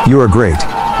 You are great.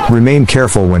 Remain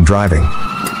careful when driving.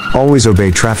 Always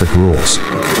obey traffic rules.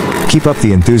 Keep up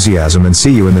the enthusiasm and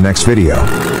see you in the next video.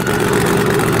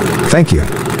 Thank you.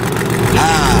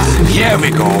 Here we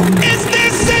go. Is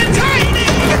this entertaining?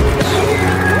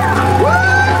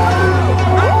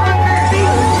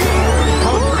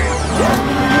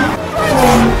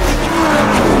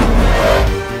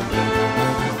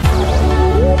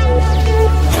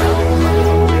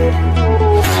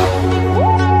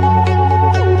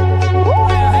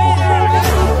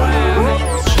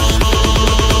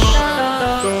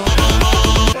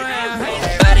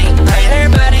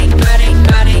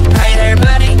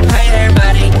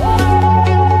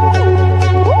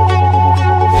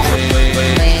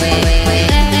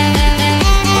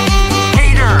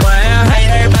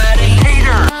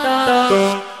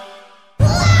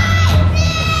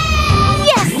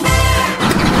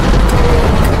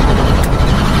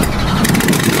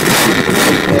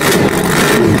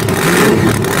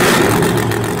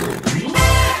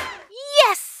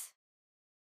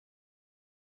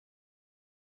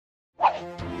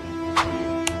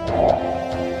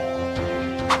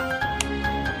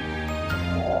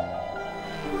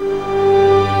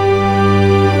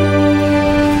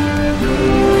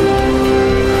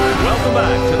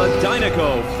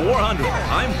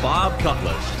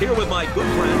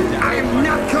 am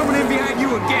not coming in behind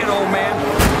you again, old man.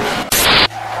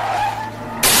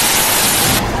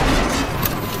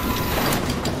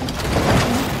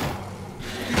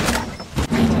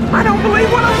 I don't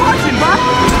believe what I'm watching, Bob!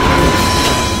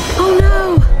 Oh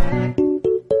no!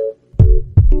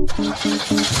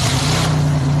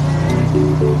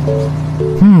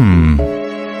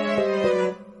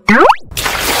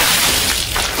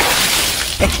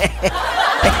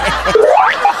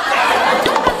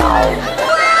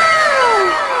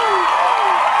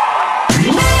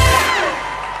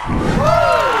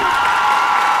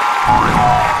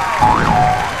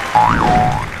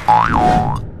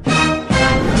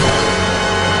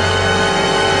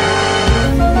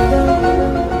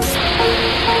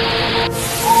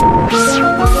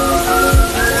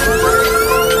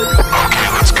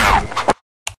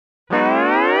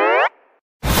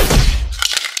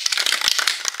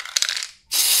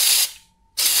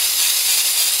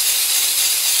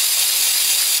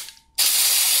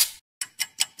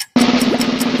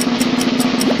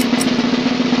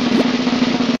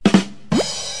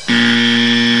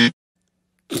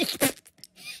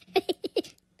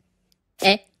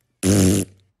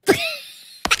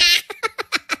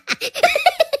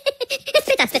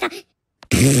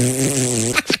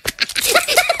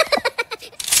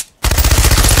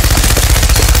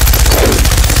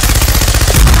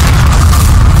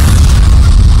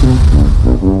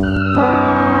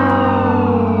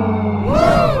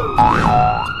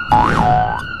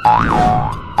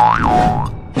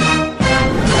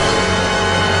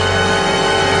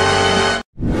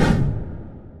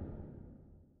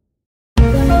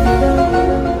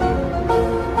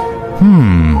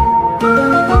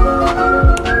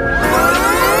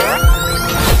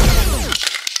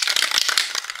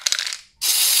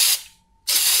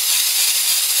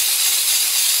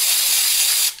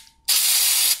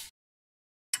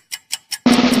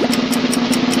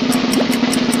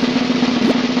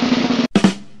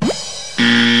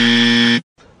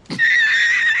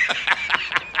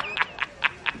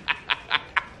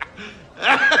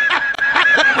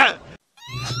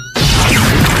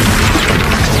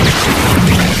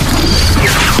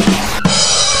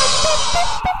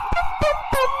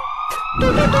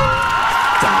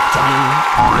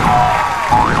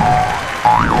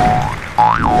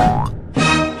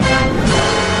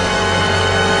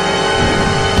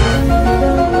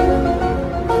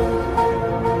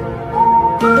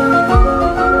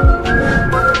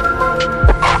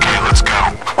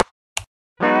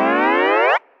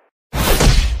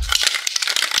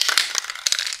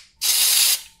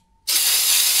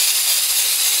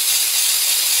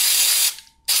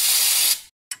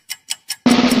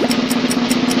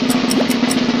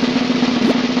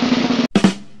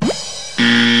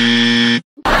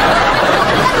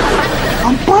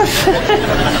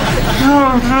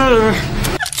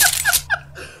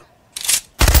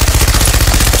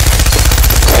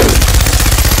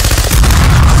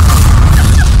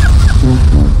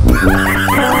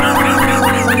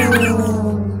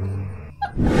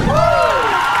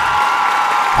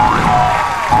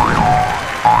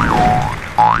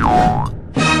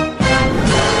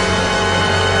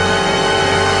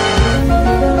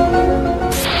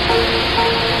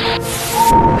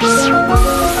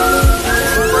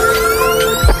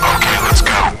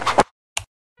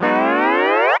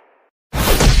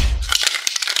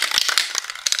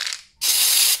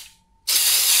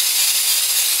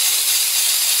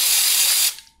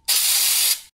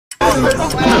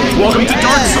 Welcome to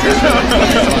Dark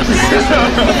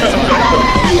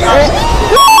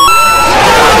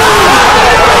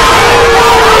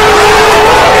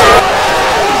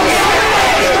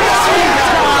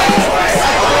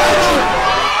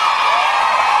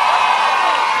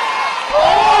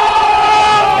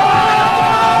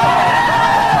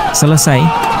Selesai,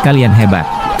 kalian hebat.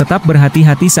 Tetap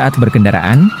berhati-hati saat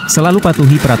berkendaraan, selalu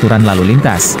patuhi peraturan lalu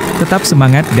lintas, tetap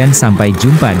semangat dan sampai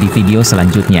jumpa di video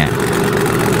selanjutnya.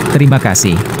 Terima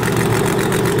kasih.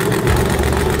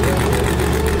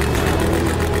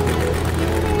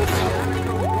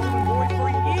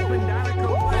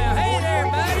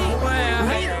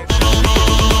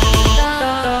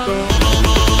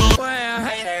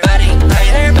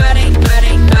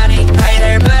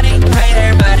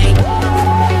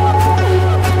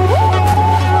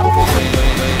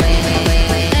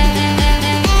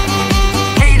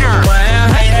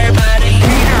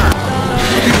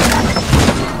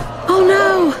 Oh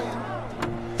no!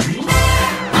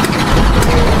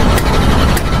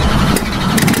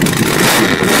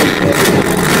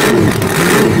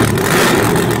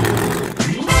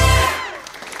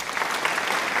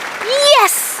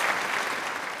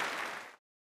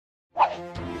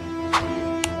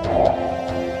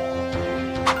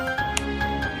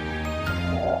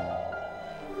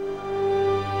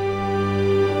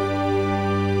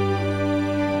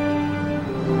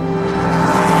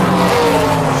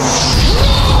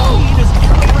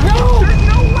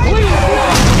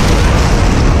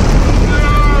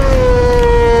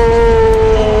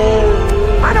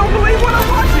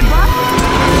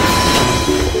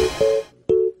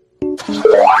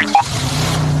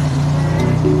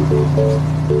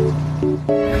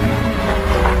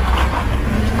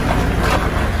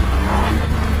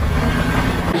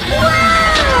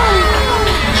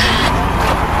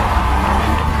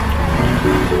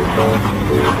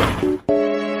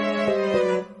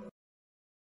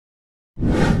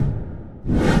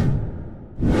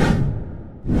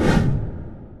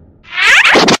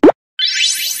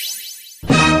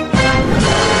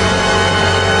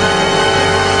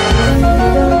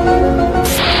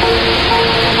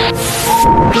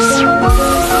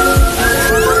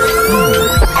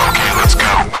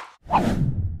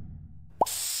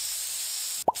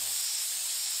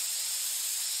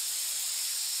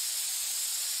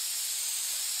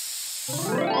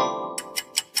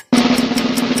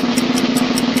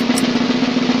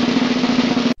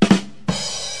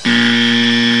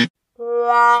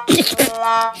 Aspetta.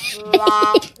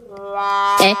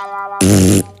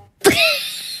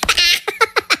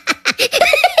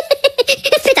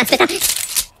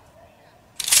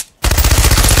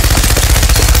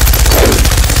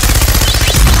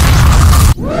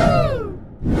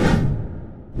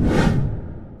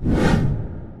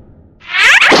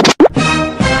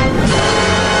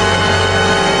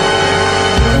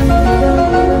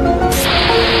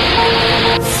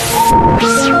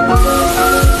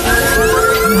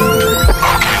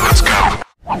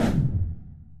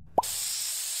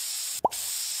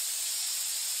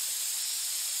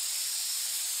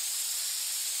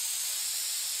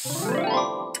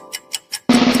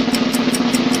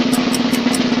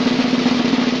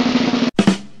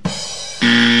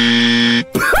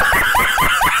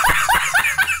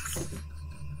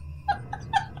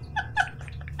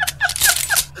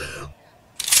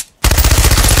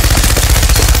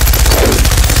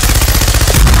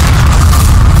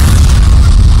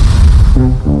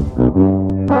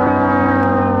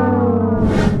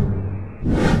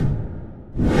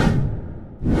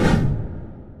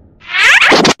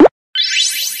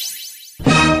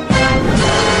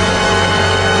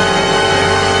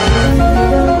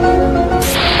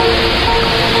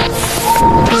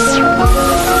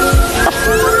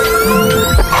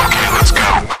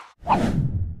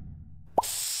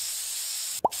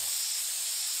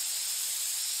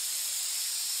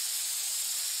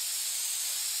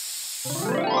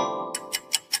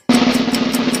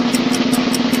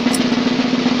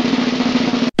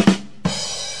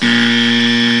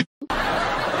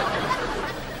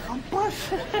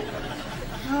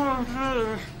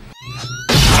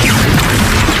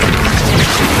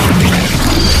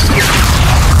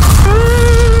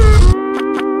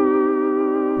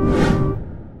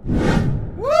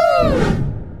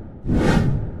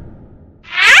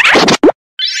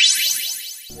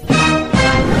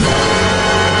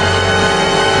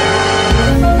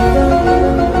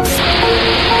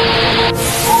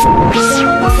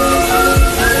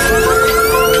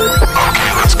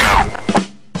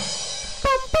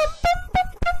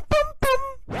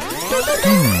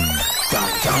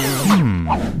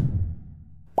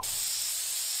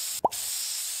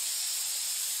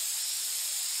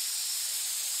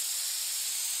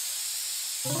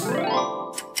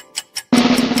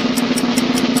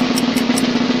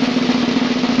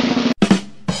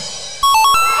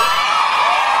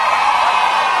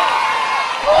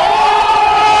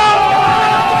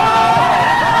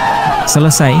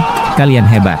 Selesai, kalian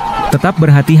hebat. Tetap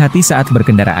berhati-hati saat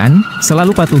berkendaraan,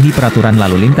 selalu patuhi peraturan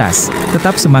lalu lintas.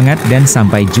 Tetap semangat dan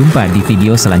sampai jumpa di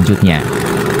video selanjutnya.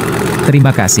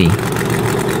 Terima kasih.